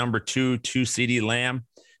clear number two to CeeDee Lamb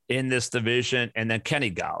in this division. And then Kenny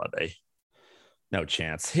Golladay, no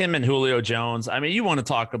chance. Him and Julio Jones. I mean, you want to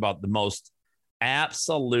talk about the most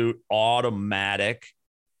absolute automatic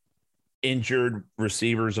injured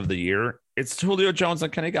receivers of the year. It's Julio Jones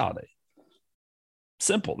and Kenny Golladay.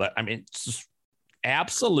 Simple. It's just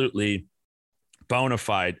absolutely bona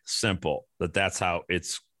fide simple that's how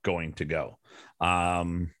it's going to go.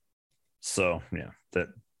 So yeah,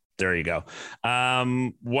 there you go.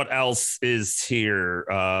 What else is here?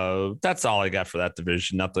 That's all I got for that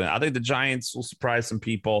division. Nothing. I think the Giants will surprise some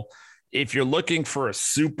people. If you're looking for a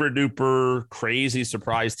super duper crazy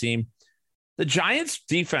surprise team, the Giants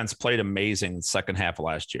defense played amazing in the second half of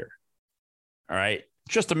last year. All right.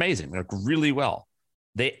 Just amazing. Like really well.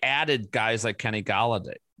 They added guys like Kenny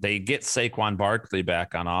Golladay. They get Saquon Barkley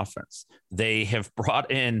back on offense. They have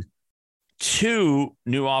brought in 2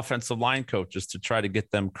 new offensive line coaches to try to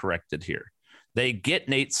get them corrected here. They get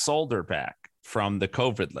Nate Solder back from the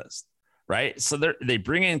COVID list, right? So they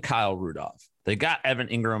bring in Kyle Rudolph. They got Evan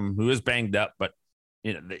Ingram, who is banged up, but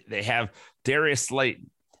they have Darius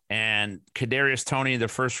Slayton and Kadarius Toney, the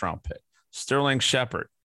first round pick, Sterling Shepard.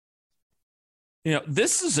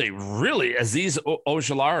 This is a really Azeez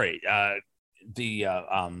Ojulari,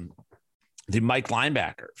 the Mike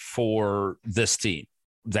linebacker for this team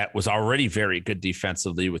that was already very good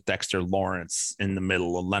defensively with Dexter Lawrence in the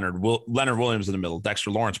middle and Leonard Williams in the middle.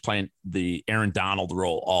 Dexter Lawrence playing the Aaron Donald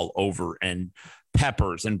role all over, and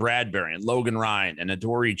Peppers and Bradbury and Logan Ryan and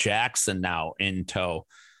Adoree Jackson now in tow.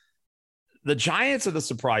 The Giants are the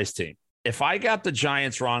surprise team. If I got the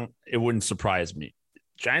Giants wrong, it wouldn't surprise me.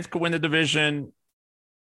 Giants could win the division.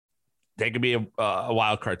 They could be a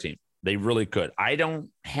wild card team. They really could.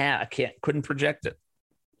 Couldn't project it.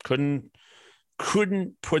 Couldn't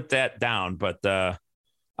put that down. But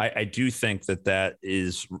I do think that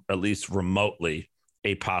is at least remotely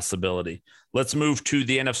a possibility. Let's move to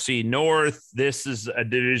the NFC North. This is a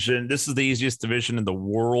division. This is the easiest division in the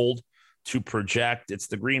world to project. It's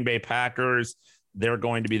the Green Bay Packers. They're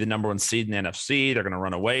going to be the number 1 seed in the NFC. They're going to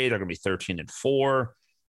run away. They're going to be 13-4.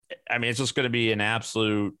 It's just going to be an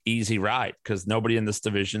absolute easy ride because nobody in this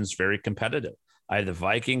division is very competitive. I have the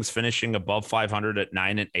Vikings finishing above 500 at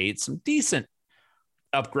 9-8. Some decent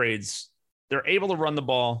upgrades. They're able to run the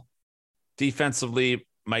ball defensively.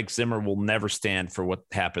 Mike Zimmer will never stand for what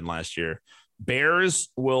happened last year. Bears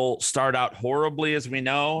will start out horribly, as we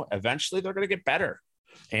know. Eventually, they're going to get better,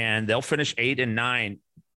 and they'll finish 8-9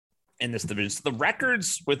 in this division. So the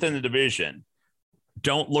records within the division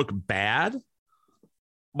don't look bad,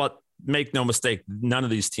 but make no mistake, none of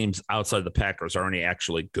these teams outside the Packers are any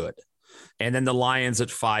actually good. And then the Lions at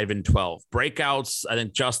 5-12. Breakouts, I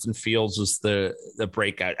think Justin Fields is the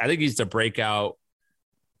breakout. I think he's the breakout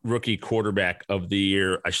rookie quarterback of the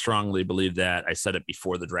year. I strongly believe that. I said it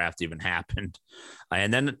before the draft even happened.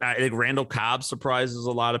 And then I think Randall Cobb surprises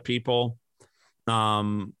a lot of people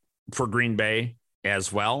for Green Bay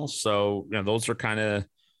as well. So, those are kind of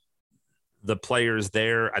the players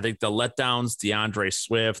there. I think the letdowns, DeAndre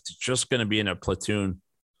Swift, just going to be in a platoon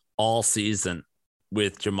all season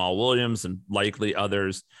with Jamal Williams and likely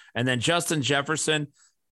others. And then Justin Jefferson,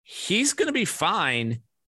 he's going to be fine.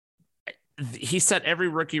 He set every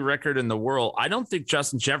rookie record in the world. I don't think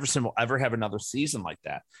Justin Jefferson will ever have another season like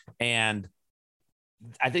that. And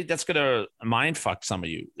I think that's going to mind fuck some of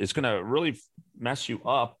you. It's going to really mess you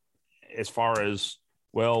up as far as,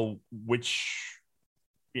 well,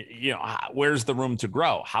 where's the room to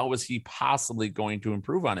grow? How is he possibly going to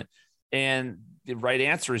improve on it? And the right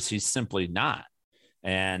answer is he's simply not.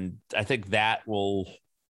 And I think that will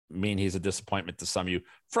mean he's a disappointment to some of you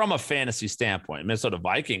from a fantasy standpoint. Minnesota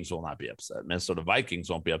Vikings will not be upset. Minnesota Vikings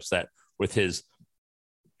won't be upset with his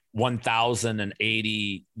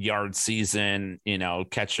 1,080 yard season,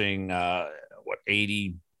 catching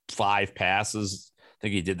 85 passes. I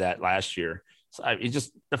think he did that last year. So he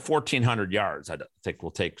just the 1,400 yards. I think will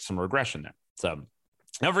take some regression there. So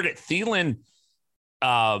don't forget, Thielen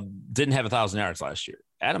didn't have 1,000 yards last year.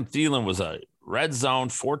 Adam Thielen was a red zone,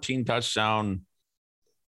 14 touchdown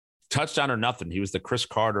or nothing. He was the Chris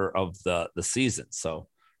Carter of the season. So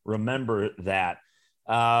remember that.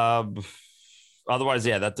 Otherwise,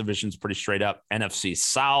 that division's pretty straight up. NFC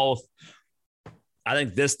South. I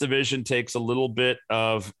think this division takes a little bit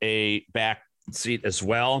of a back seat as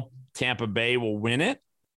well. Tampa Bay will win it.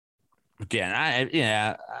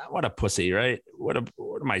 Again, what a pussy, right? What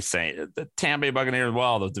am I saying? The Tampa Bay Buccaneers,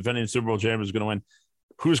 the defending Super Bowl champion, is going to win.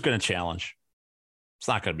 Who's going to challenge? It's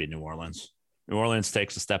not going to be New Orleans. New Orleans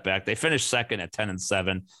takes a step back. They finished second at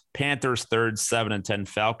 10-7. Panthers third, 7-10.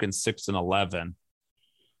 Falcons 6-11.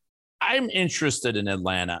 I'm interested in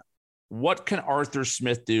Atlanta. What can Arthur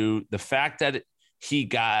Smith do? The fact that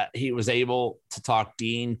he was able to talk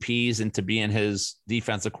Dean Pease into being his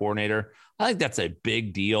defensive coordinator, I think that's a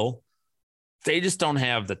big deal. They just don't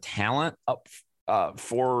have the talent up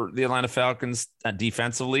for the Atlanta Falcons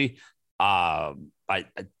defensively to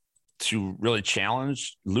really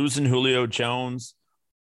challenge. Losing Julio Jones,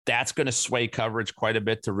 that's going to sway coverage quite a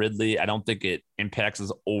bit to Ridley. I don't think it impacts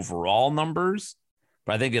his overall numbers,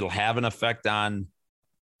 but I think it'll have an effect on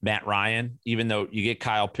Matt Ryan, even though you get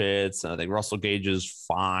Kyle Pitts, and I think Russell Gage is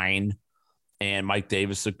fine, and Mike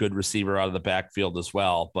Davis, a good receiver out of the backfield as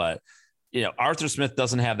well. But, Arthur Smith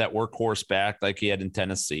doesn't have that workhorse back like he had in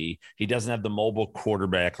Tennessee. He doesn't have the mobile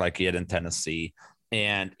quarterback like he had in Tennessee.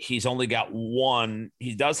 And he's only got one.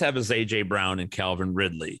 He does have his A.J. Brown and Calvin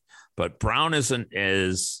Ridley, but Brown isn't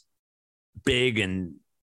as big and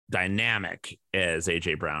dynamic as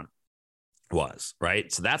A.J. Brown was, right?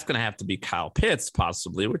 So that's going to have to be Kyle Pitts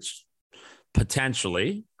possibly, which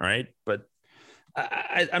potentially, right? But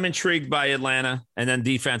I'm intrigued by Atlanta. And then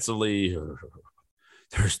defensively,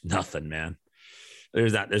 there's nothing, man.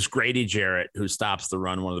 There's Grady Jarrett, who stops the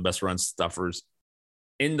run, one of the best run stuffers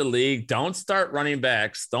in the league. Don't start running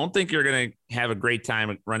backs. Don't think you're going to have a great time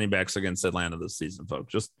at running backs against Atlanta this season,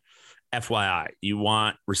 folks. Just FYI, you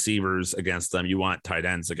want receivers against them. You want tight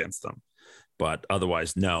ends against them. But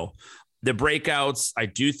otherwise, no. The breakouts, I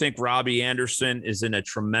do think Robbie Anderson is in a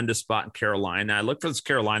tremendous spot in Carolina. I look for this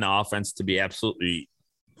Carolina offense to be absolutely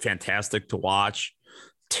fantastic to watch.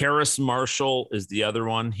 Terrace Marshall is the other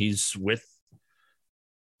one. He's with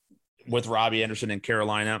Robbie Anderson in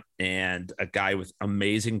Carolina, and a guy with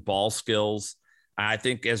amazing ball skills. I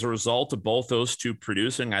think as a result of both those two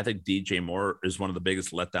producing, I think DJ Moore is one of the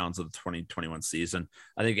biggest letdowns of the 2021 season.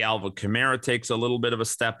 I think Alvin Kamara takes a little bit of a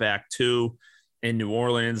step back too in New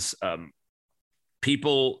Orleans.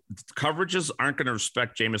 Coverages aren't going to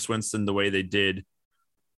respect Jameis Winston the way they did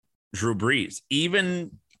Drew Brees,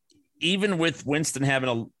 even with Winston having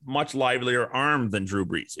a much livelier arm than Drew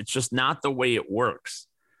Brees. It's just not the way it works,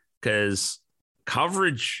 because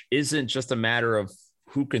coverage isn't just a matter of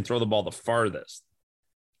who can throw the ball the farthest.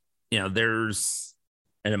 There's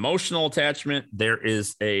an emotional attachment. There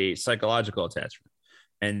is a psychological attachment.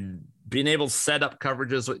 And being able to set up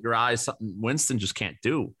coverages with your eyes, something Winston just can't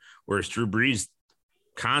do, whereas Drew Brees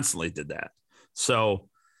constantly did that. So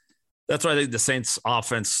That's why I think the Saints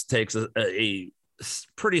offense takes a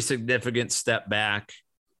pretty significant step back.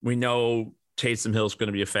 We know Taysom Hill is going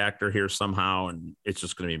to be a factor here somehow, and it's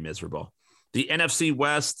just going to be miserable. The NFC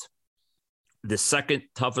West, the second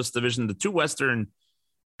toughest division, the two Western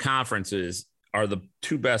conferences are the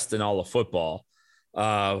two best in all of football.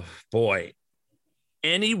 Boy,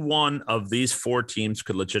 any one of these four teams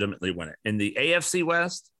could legitimately win it. In the AFC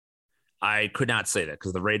West, I could not say that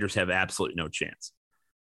because the Raiders have absolutely no chance.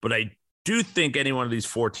 But I do think any one of these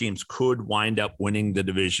four teams could wind up winning the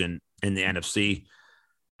division in the NFC.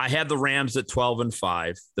 I have the Rams at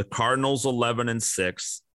 12-5, the Cardinals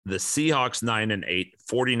 11-6, the Seahawks 9-8,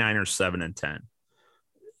 49ers 7-10.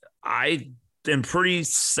 I am pretty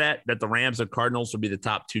set that the Rams and Cardinals will be the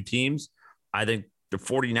top two teams. I think the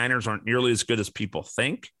 49ers aren't nearly as good as people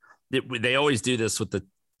think. They always do this with the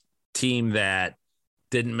team that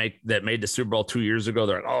made the Super Bowl 2 years ago.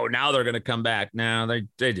 They're like, oh, now they're going to come back. No,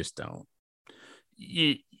 they just don't.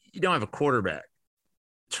 You don't have a quarterback.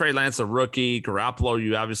 Trey Lance, a rookie. Garoppolo,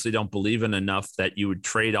 you obviously don't believe in enough that you would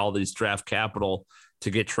trade all these draft capital to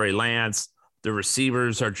get Trey Lance. The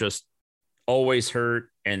receivers are just always hurt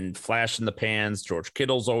and flash in the pans. George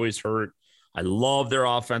Kittle's always hurt. I love their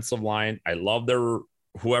offensive line. I love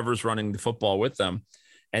whoever's running the football with them.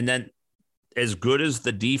 And then as good as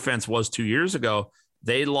the defense was 2 years ago,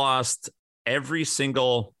 they lost every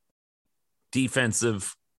single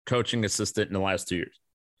defensive coaching assistant in the last 2 years.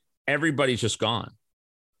 Everybody's just gone.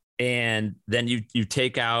 And then you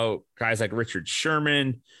take out guys like Richard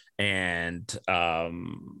Sherman and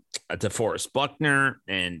DeForest Buckner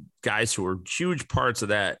and guys who are huge parts of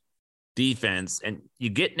that defense. And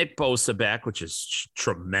you get Nick Bosa back, which is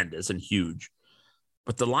tremendous and huge.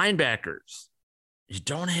 But the linebackers, you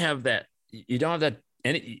don't have that. You don't have that.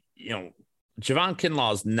 Any, Javon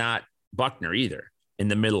Kinlaw is not Buckner either in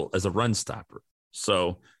the middle as a run stopper.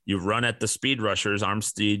 So you run at the speed rushers,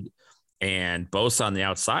 Armstead and Bosa on the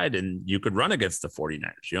outside, and you could run against the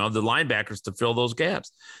 49ers. You have the linebackers to fill those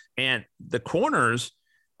gaps. And the corners,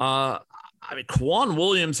 Quan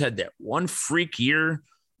Williams had that one freak year.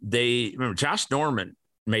 Remember, Josh Norman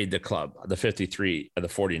made the club, the 53 of the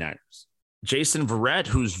 49ers. Jason Verrett,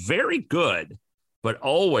 who's very good, but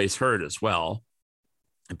always hurt as well,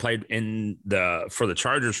 and played for the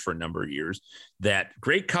Chargers for a number of years. That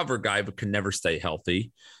great cover guy, but can never stay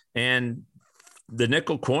healthy. And the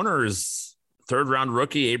nickel corner is third-round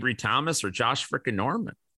rookie Avery Thomas or Josh frickin'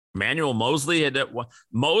 Norman. Manuel Mosley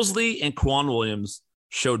Mosley and Quan Williams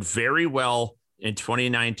showed very well in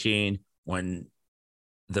 2019 when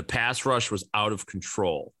the pass rush was out of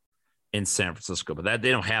control in San Francisco, but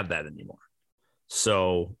they don't have that anymore.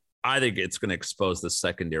 So I think it's going to expose the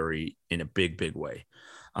secondary in a big, big way.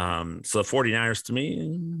 So the 49ers, to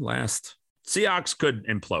me, last. Seahawks could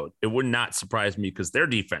implode. It would not surprise me because their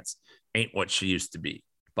defense ain't what she used to be.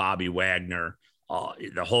 Bobby Wagner,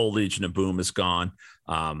 the whole Legion of Boom is gone.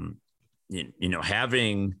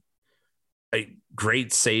 Having a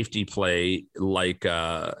great safety play like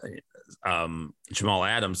Jamal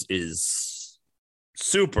Adams is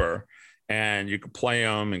super. And you could play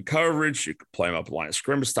them in coverage. You could play them up the line of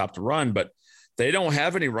scrimmage, stop the run, but they don't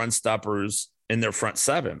have any run stoppers in their front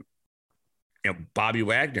seven. Bobby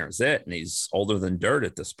Wagner is it, and he's older than dirt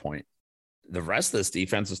at this point. The rest of this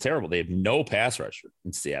defense is terrible. They have no pass rusher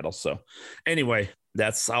in Seattle. So anyway,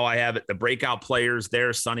 that's how I have it. The breakout players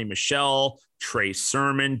there, Sonny Michel, Trey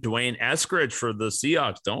Sermon, Dwayne Eskridge for the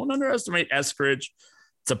Seahawks. Don't underestimate Eskridge.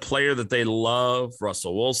 It's a player that they love.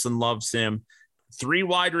 Russell Wilson loves him. 3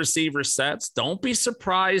 wide receiver sets. Don't be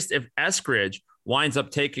surprised if Eskridge winds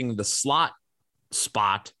up taking the slot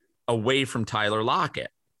spot away from Tyler Lockett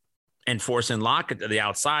and forcing Lockett to the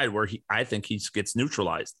outside where I think he gets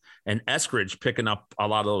neutralized, and Eskridge picking up a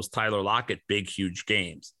lot of those Tyler Lockett big, huge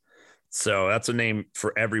games. So that's a name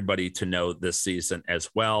for everybody to know this season as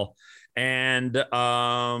well. And that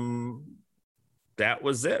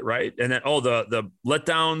was it, right? And then, the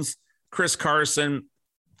letdowns, Chris Carson,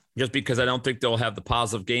 just because I don't think they'll have the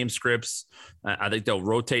positive game scripts. I think they'll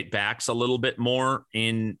rotate backs a little bit more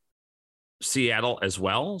in Seattle as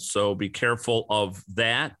well. So be careful of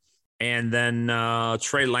that. And then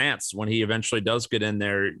Trey Lance, when he eventually does get in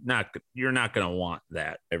there, you're not going to want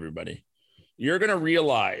that, everybody. You're going to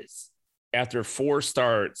realize after 4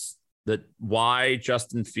 starts that why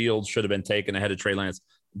Justin Fields should have been taken ahead of Trey Lance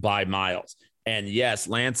by miles. And yes,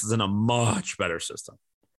 Lance is in a much better system,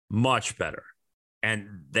 much better.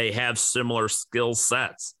 And they have similar skill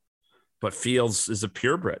sets, but Fields is a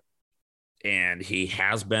purebred. And he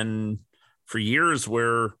has been for years,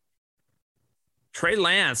 where Trey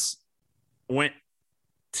Lance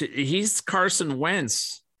he's Carson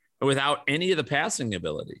Wentz without any of the passing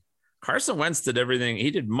ability. Carson Wentz did everything.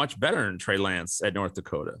 He did much better than Trey Lance at North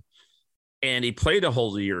Dakota. And he played a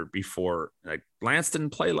whole year before. Like Lance didn't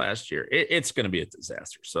play last year. It's going to be a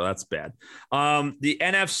disaster. So that's bad. The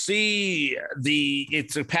NFC,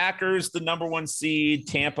 it's the Packers, the number 1 seed,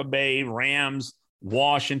 Tampa Bay, Rams,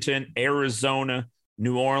 Washington, Arizona,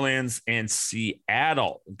 New Orleans, and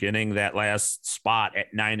Seattle getting that last spot at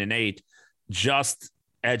 9-8, just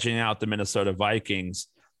edging out the Minnesota Vikings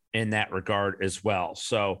in that regard as well.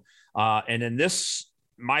 So, and in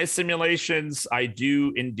my simulations, I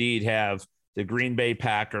do indeed have the Green Bay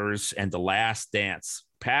Packers and the last dance.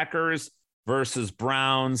 Packers versus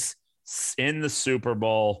Browns in the Super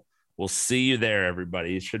Bowl. We'll see you there,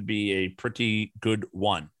 everybody. It should be a pretty good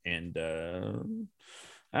one. And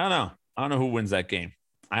I don't know who wins that game.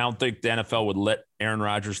 I don't think the NFL would let Aaron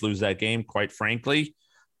Rodgers lose that game, quite frankly.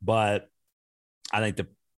 But I think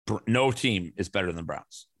no team is better than the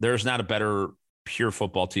Browns. There's not a better pure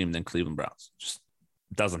football team than Cleveland Browns. Just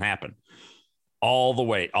doesn't happen. All the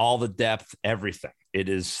way, all the depth, everything. It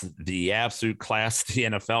is the absolute class of the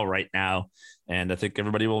NFL right now. And I think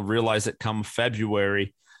everybody will realize it come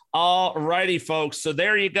February. All righty, folks. So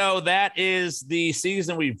there you go. That is the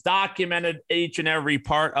season. We've documented each and every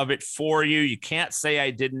part of it for you. You can't say I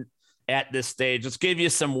didn't at this stage. Let's give you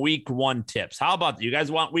some week 1 tips. How about that? You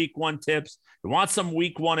guys want week 1 tips? You want some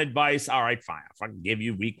week 1 advice? All right, fine. If I can give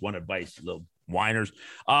you week 1 advice, you little whiners.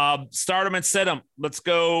 Start them and sit them. Let's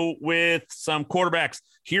go with some quarterbacks.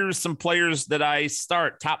 Here's some players that I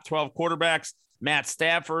start. Top 12 quarterbacks: Matt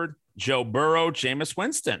Stafford, Joe Burrow, Jameis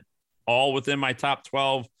Winston, all within my top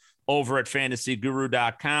 12 over at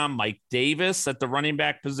fantasyguru.com. Mike Davis at the running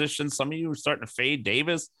back position. Some of you are starting to fade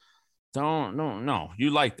Davis. No.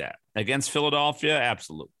 You like that. Against Philadelphia?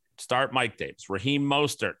 Absolutely. Start Mike Davis. Raheem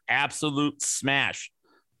Mostert, absolute smash.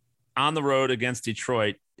 On the road against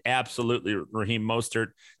Detroit, absolutely Raheem Mostert.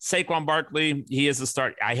 Saquon Barkley, he is a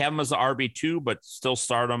start. I have him as an RB2, but still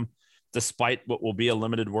start him despite what will be a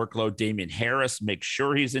limited workload. Damian Harris, make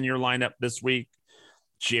sure he's in your lineup this week.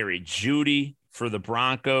 Jerry Jeudy for the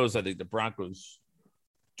Broncos. I think the Broncos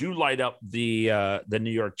do light up the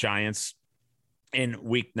New York Giants in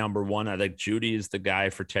week number 1. I think Jeudy is the guy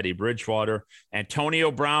for Teddy Bridgewater.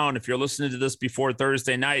 Antonio Brown, if you're listening to this before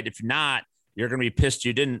Thursday night, if not, you're going to be pissed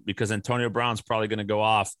you didn't, because Antonio Brown's probably going to go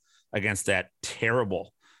off against that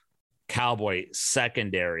terrible Cowboy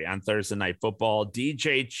secondary on Thursday Night Football.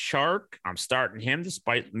 DJ Chark, I'm starting him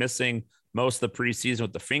despite missing most of the preseason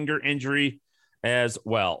with the finger injury as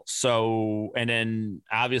well. So, and then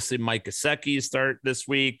obviously Mike Gesicki start this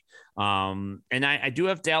week. And I do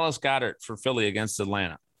have Dallas Goedert for Philly against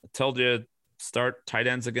Atlanta. I told you, start tight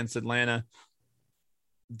ends against Atlanta.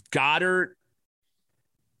 Goddard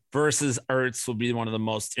versus Ertz will be one of the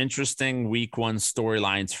most interesting week 1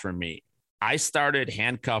 storylines for me. I started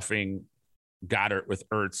handcuffing Goddard with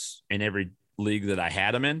Ertz in every league that I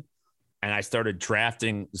had him in, and I started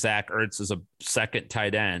drafting Zach Ertz as a second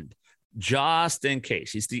tight end just in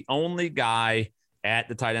case. He's the only guy at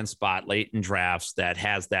the tight end spot late in drafts that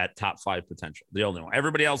has that top 5 potential. The only one.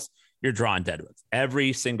 Everybody else you're drawing dead with.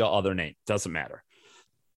 Every single other name. Doesn't matter.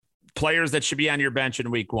 Players that should be on your bench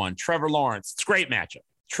in week 1. Trevor Lawrence. It's a great matchup.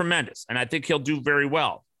 Tremendous. And I think he'll do very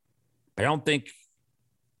well. I don't think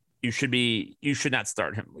you should not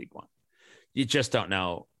start him in week 1. You just don't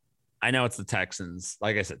know. I know it's the Texans.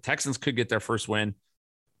 Like I said, Texans could get their first win.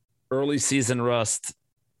 Early season rust.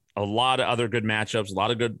 A lot of other good matchups, a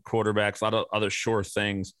lot of good quarterbacks, a lot of other sure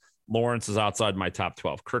things. Lawrence is outside my top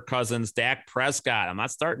 12. Kirk Cousins, Dak Prescott. I'm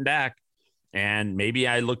not starting Dak. And maybe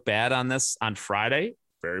I look bad on this on Friday.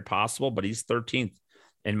 Very possible, but he's 13th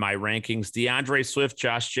in my rankings. DeAndre Swift,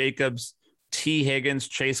 Josh Jacobs, T. Higgins,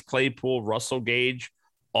 Chase Claypool, Russell Gage,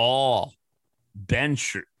 all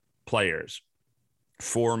bench players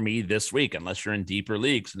for me this week, unless you're in deeper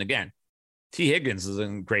leagues. And again, T. Higgins is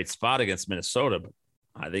in a great spot against Minnesota, but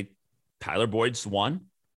I think Tyler Boyd's 1.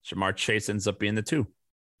 Jamar Chase ends up being the 2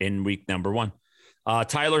 in week number 1.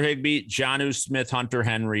 Tyler Higbee, Jonnu Smith, Hunter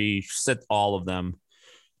Henry, sit all of them.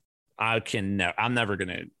 I'm never going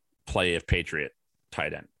to play a Patriot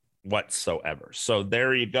tight end whatsoever. So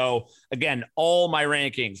there you go. Again, all my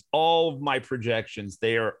rankings, all of my projections,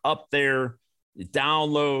 they are up there.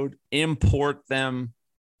 Download, import them,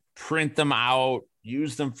 print them out,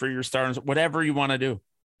 use them for your starters, whatever you want to do.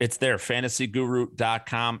 It's there,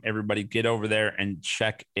 fantasyguru.com. Everybody get over there and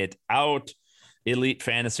check it out.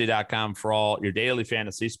 Elitefantasy.com for all your daily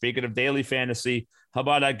fantasy. Speaking of daily fantasy, how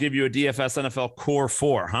about I give you a DFS NFL Core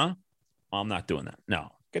 4, huh? Well, I'm not doing that. No,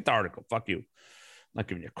 get the article. Fuck you. I'm not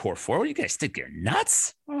giving you a Core 4. What do you guys think? You're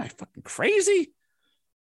nuts? Am I fucking crazy?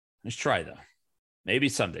 Let's try, though. Maybe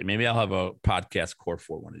someday. Maybe I'll have a podcast core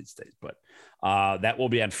for one of these days. But that will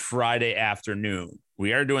be on Friday afternoon.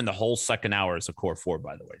 We are doing the whole second hour as a core 4,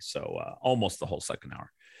 by the way. So almost the whole second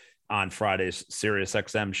hour on Friday's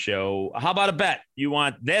SiriusXM show. How about a bet? You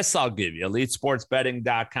want this? I'll give you.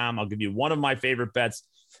 EliteSportsBetting.com. I'll give you one of my favorite bets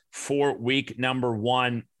for week number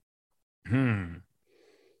 1.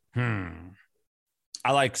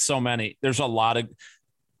 I like so many. There's a lot of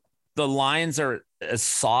the lines are as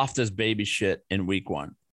soft as baby shit in week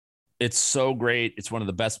 1. It's so great. It's one of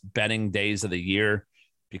the best betting days of the year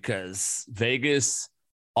because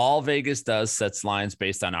all Vegas does sets lines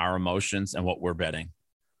based on our emotions and what we're betting.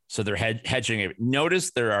 So they're hedging it.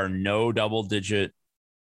 Notice there are no double-digit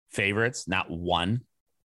favorites, not one.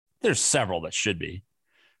 There's several that should be,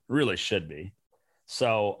 really should be.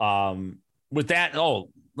 So with that,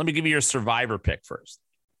 let me give you your survivor pick first.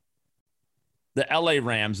 The LA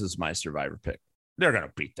Rams is my survivor pick. They're going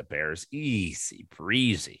to beat the Bears. Easy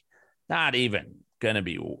breezy. Not even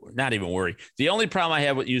worried. The only problem I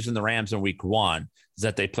have with using the Rams in week 1 is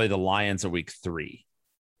that they play the Lions in week 3.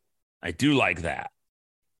 I do like that,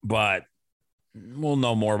 but we'll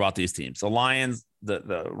know more about these teams. The Lions,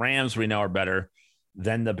 the Rams we know are better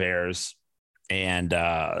than the Bears. And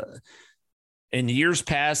in years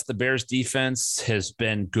past, the Bears defense has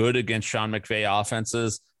been good against Sean McVay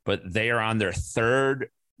offenses, but they are on their 3rd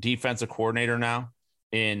defensive coordinator now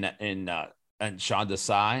in Sean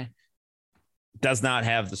Desai. Does not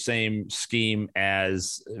have the same scheme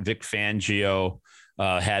as Vic Fangio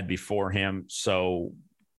had before him. So,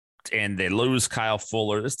 and they lose Kyle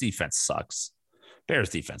Fuller. This defense sucks. Bears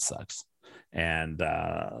defense sucks. And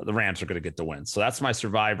the Rams are going to get the win. So that's my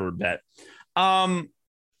survivor bet. I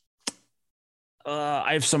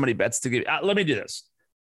have so many bets to give. Let me do this.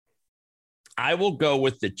 I will go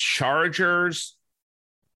with the Chargers,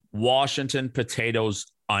 Washington Potatoes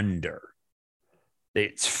under.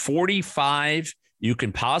 It's 45. You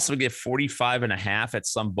can possibly get 45.5 at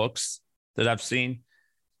some books that I've seen.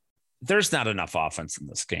 There's not enough offense in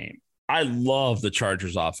this game. I love the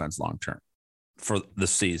Chargers offense long-term for the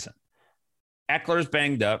season. Eckler's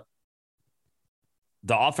banged up.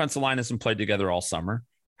 The offensive line hasn't played together all summer.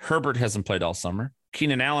 Herbert hasn't played all summer.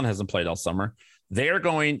 Keenan Allen hasn't played all summer. They are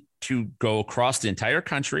going to go across the entire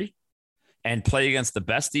country and play against the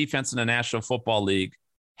best defense in the National Football League,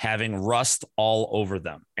 having rust all over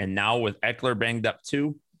them. And now with Eckler banged up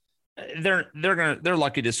too, they're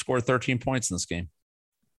lucky to score 13 points in this game.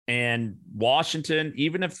 And Washington,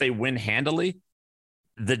 even if they win handily,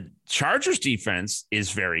 the Chargers defense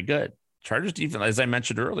is very good. Chargers defense, as I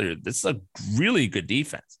mentioned earlier, this is a really good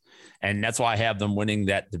defense. And that's why I have them winning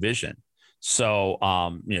that division. So,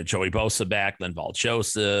 Joey Bosa back, Linval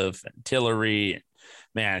Joseph and Tillery,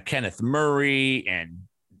 and Kenneth Murray, and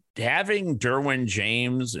having Derwin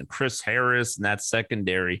James and Chris Harris in that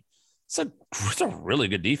secondary, it's a really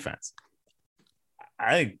good defense.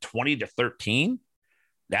 I think 20-13,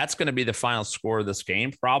 that's going to be the final score of this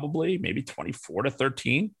game, probably, maybe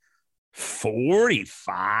 24-13.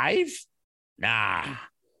 45? Nah,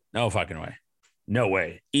 no fucking way. No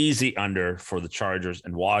way. Easy under for the Chargers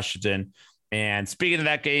and Washington. And speaking of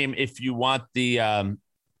that game, if you want the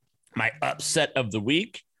my upset of the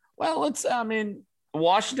week, well,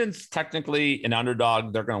 Washington's technically an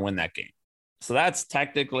underdog. They're going to win that game. So that's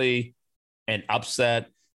technically an upset.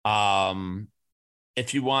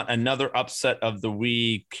 If you want another upset of the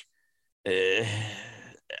week,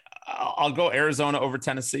 I'll go Arizona over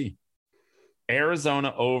Tennessee.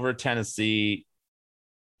 Arizona over Tennessee.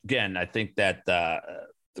 Again, I think that the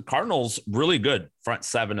Cardinals really good front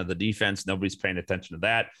 7 of the defense. Nobody's paying attention to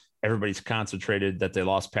that. Everybody's concentrated that they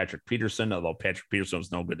lost Patrick Peterson, although Patrick Peterson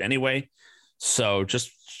was no good anyway. So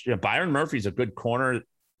just Byron Murphy's a good corner.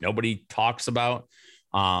 Nobody talks about.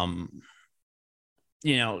 They're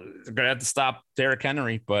going to have to stop Derrick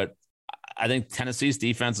Henry, but I think Tennessee's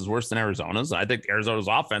defense is worse than Arizona's. I think Arizona's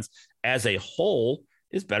offense as a whole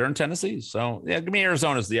is better than Tennessee's. So yeah, give me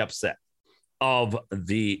Arizona's the upset of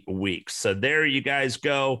the week. So there you guys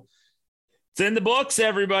go. It's in the books,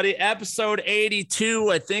 everybody. Episode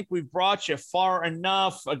 82. I think we've brought you far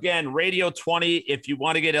enough. Again, Radio 20. If you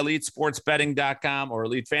want to get EliteSportsBetting.com or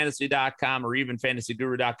EliteFantasy.com or even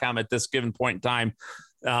FantasyGuru.com at this given point in time,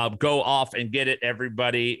 go off and get it,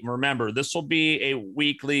 everybody. Remember, this will be a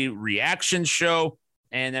weekly reaction show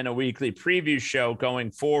and then a weekly preview show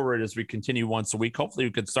going forward as we continue once a week. Hopefully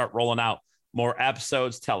we can start rolling out more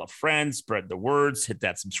episodes. Tell a friend, spread the words, hit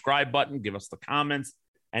that subscribe button, give us the comments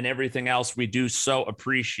and everything else. We do so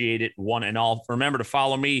appreciate it, one and all. Remember to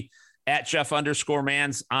follow me at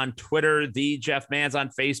Jeff_Mans on Twitter, the Jeff Mans on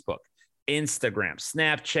Facebook, Instagram,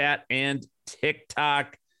 Snapchat, and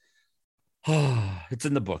TikTok. It's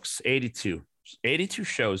in the books. 82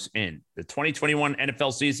 shows in. The 2021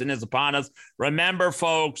 NFL season is upon us. Remember,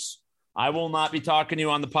 folks, I will not be talking to you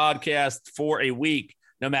on the podcast for a week.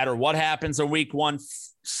 No matter what happens in week one,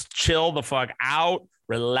 chill the fuck out.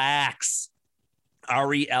 Relax.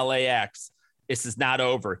 RELAX. This is not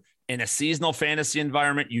over. In a seasonal fantasy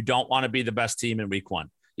environment, you don't want to be the best team in week one.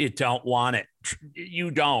 You don't want it.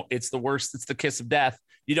 You don't. It's the worst. It's the kiss of death.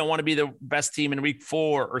 You don't want to be the best team in week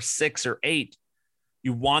 4 or 6 or 8.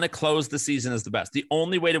 You want to close the season as the best. The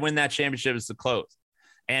only way to win that championship is to close.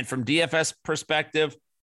 And from DFS perspective,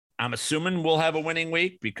 I'm assuming we'll have a winning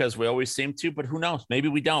week because we always seem to, but who knows? Maybe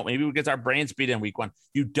we don't. Maybe we get our brains beat in week 1.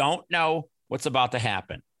 You don't know what's about to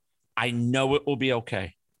happen. I know it will be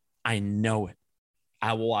okay. I know it.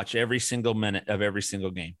 I will watch every single minute of every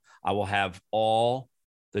single game. I will have all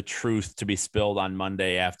the truth to be spilled on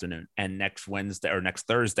Monday afternoon and next Wednesday or next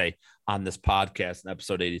Thursday on this podcast in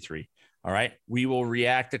episode 83. All right. We will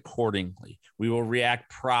react accordingly. We will react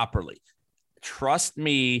properly. Trust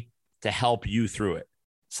me to help you through it.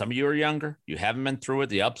 Some of you are younger. You haven't been through it,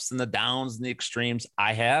 the ups and the downs and the extremes.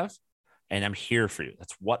 I have, and I'm here for you.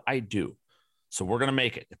 That's what I do. So we're going to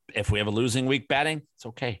make it. If we have a losing week betting, it's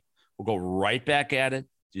okay. We'll go right back at it,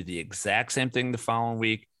 do the exact same thing the following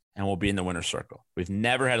week, and we'll be in the winner's circle. We've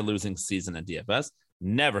never had a losing season in DFS,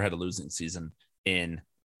 never had a losing season in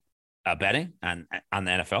betting on the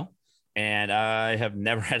NFL, and I have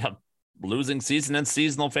never had a losing season in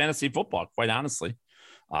seasonal fantasy football, quite honestly.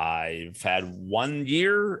 I've had 1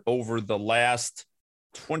 year over the last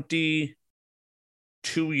 22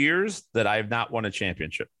 years that I have not won a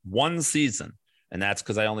championship. One season, and that's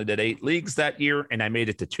because I only did 8 leagues that year, and I made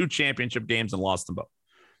it to 2 championship games and lost them both.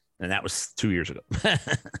 And that was 2 years ago.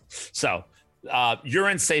 So you're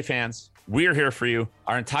in safe hands. We're here for you.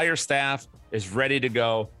 Our entire staff is ready to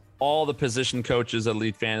go. All the position coaches at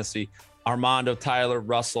Elite Fantasy, Armando, Tyler,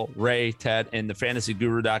 Russell, Ray, Ted, in the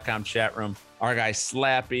fantasyguru.com chat room. Our guy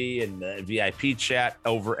Slappy and the VIP chat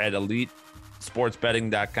over at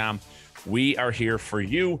elitesportsbetting.com. We are here for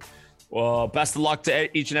you. Well, best of luck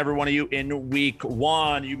to each and every one of you in week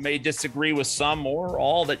 1. You may disagree with some or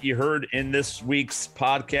all that you heard in this week's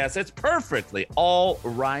podcast. It's perfectly all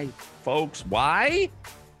right, folks. Why?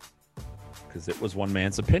 Because it was one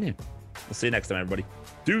man's opinion. We'll see you next time, everybody.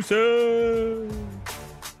 Deuces.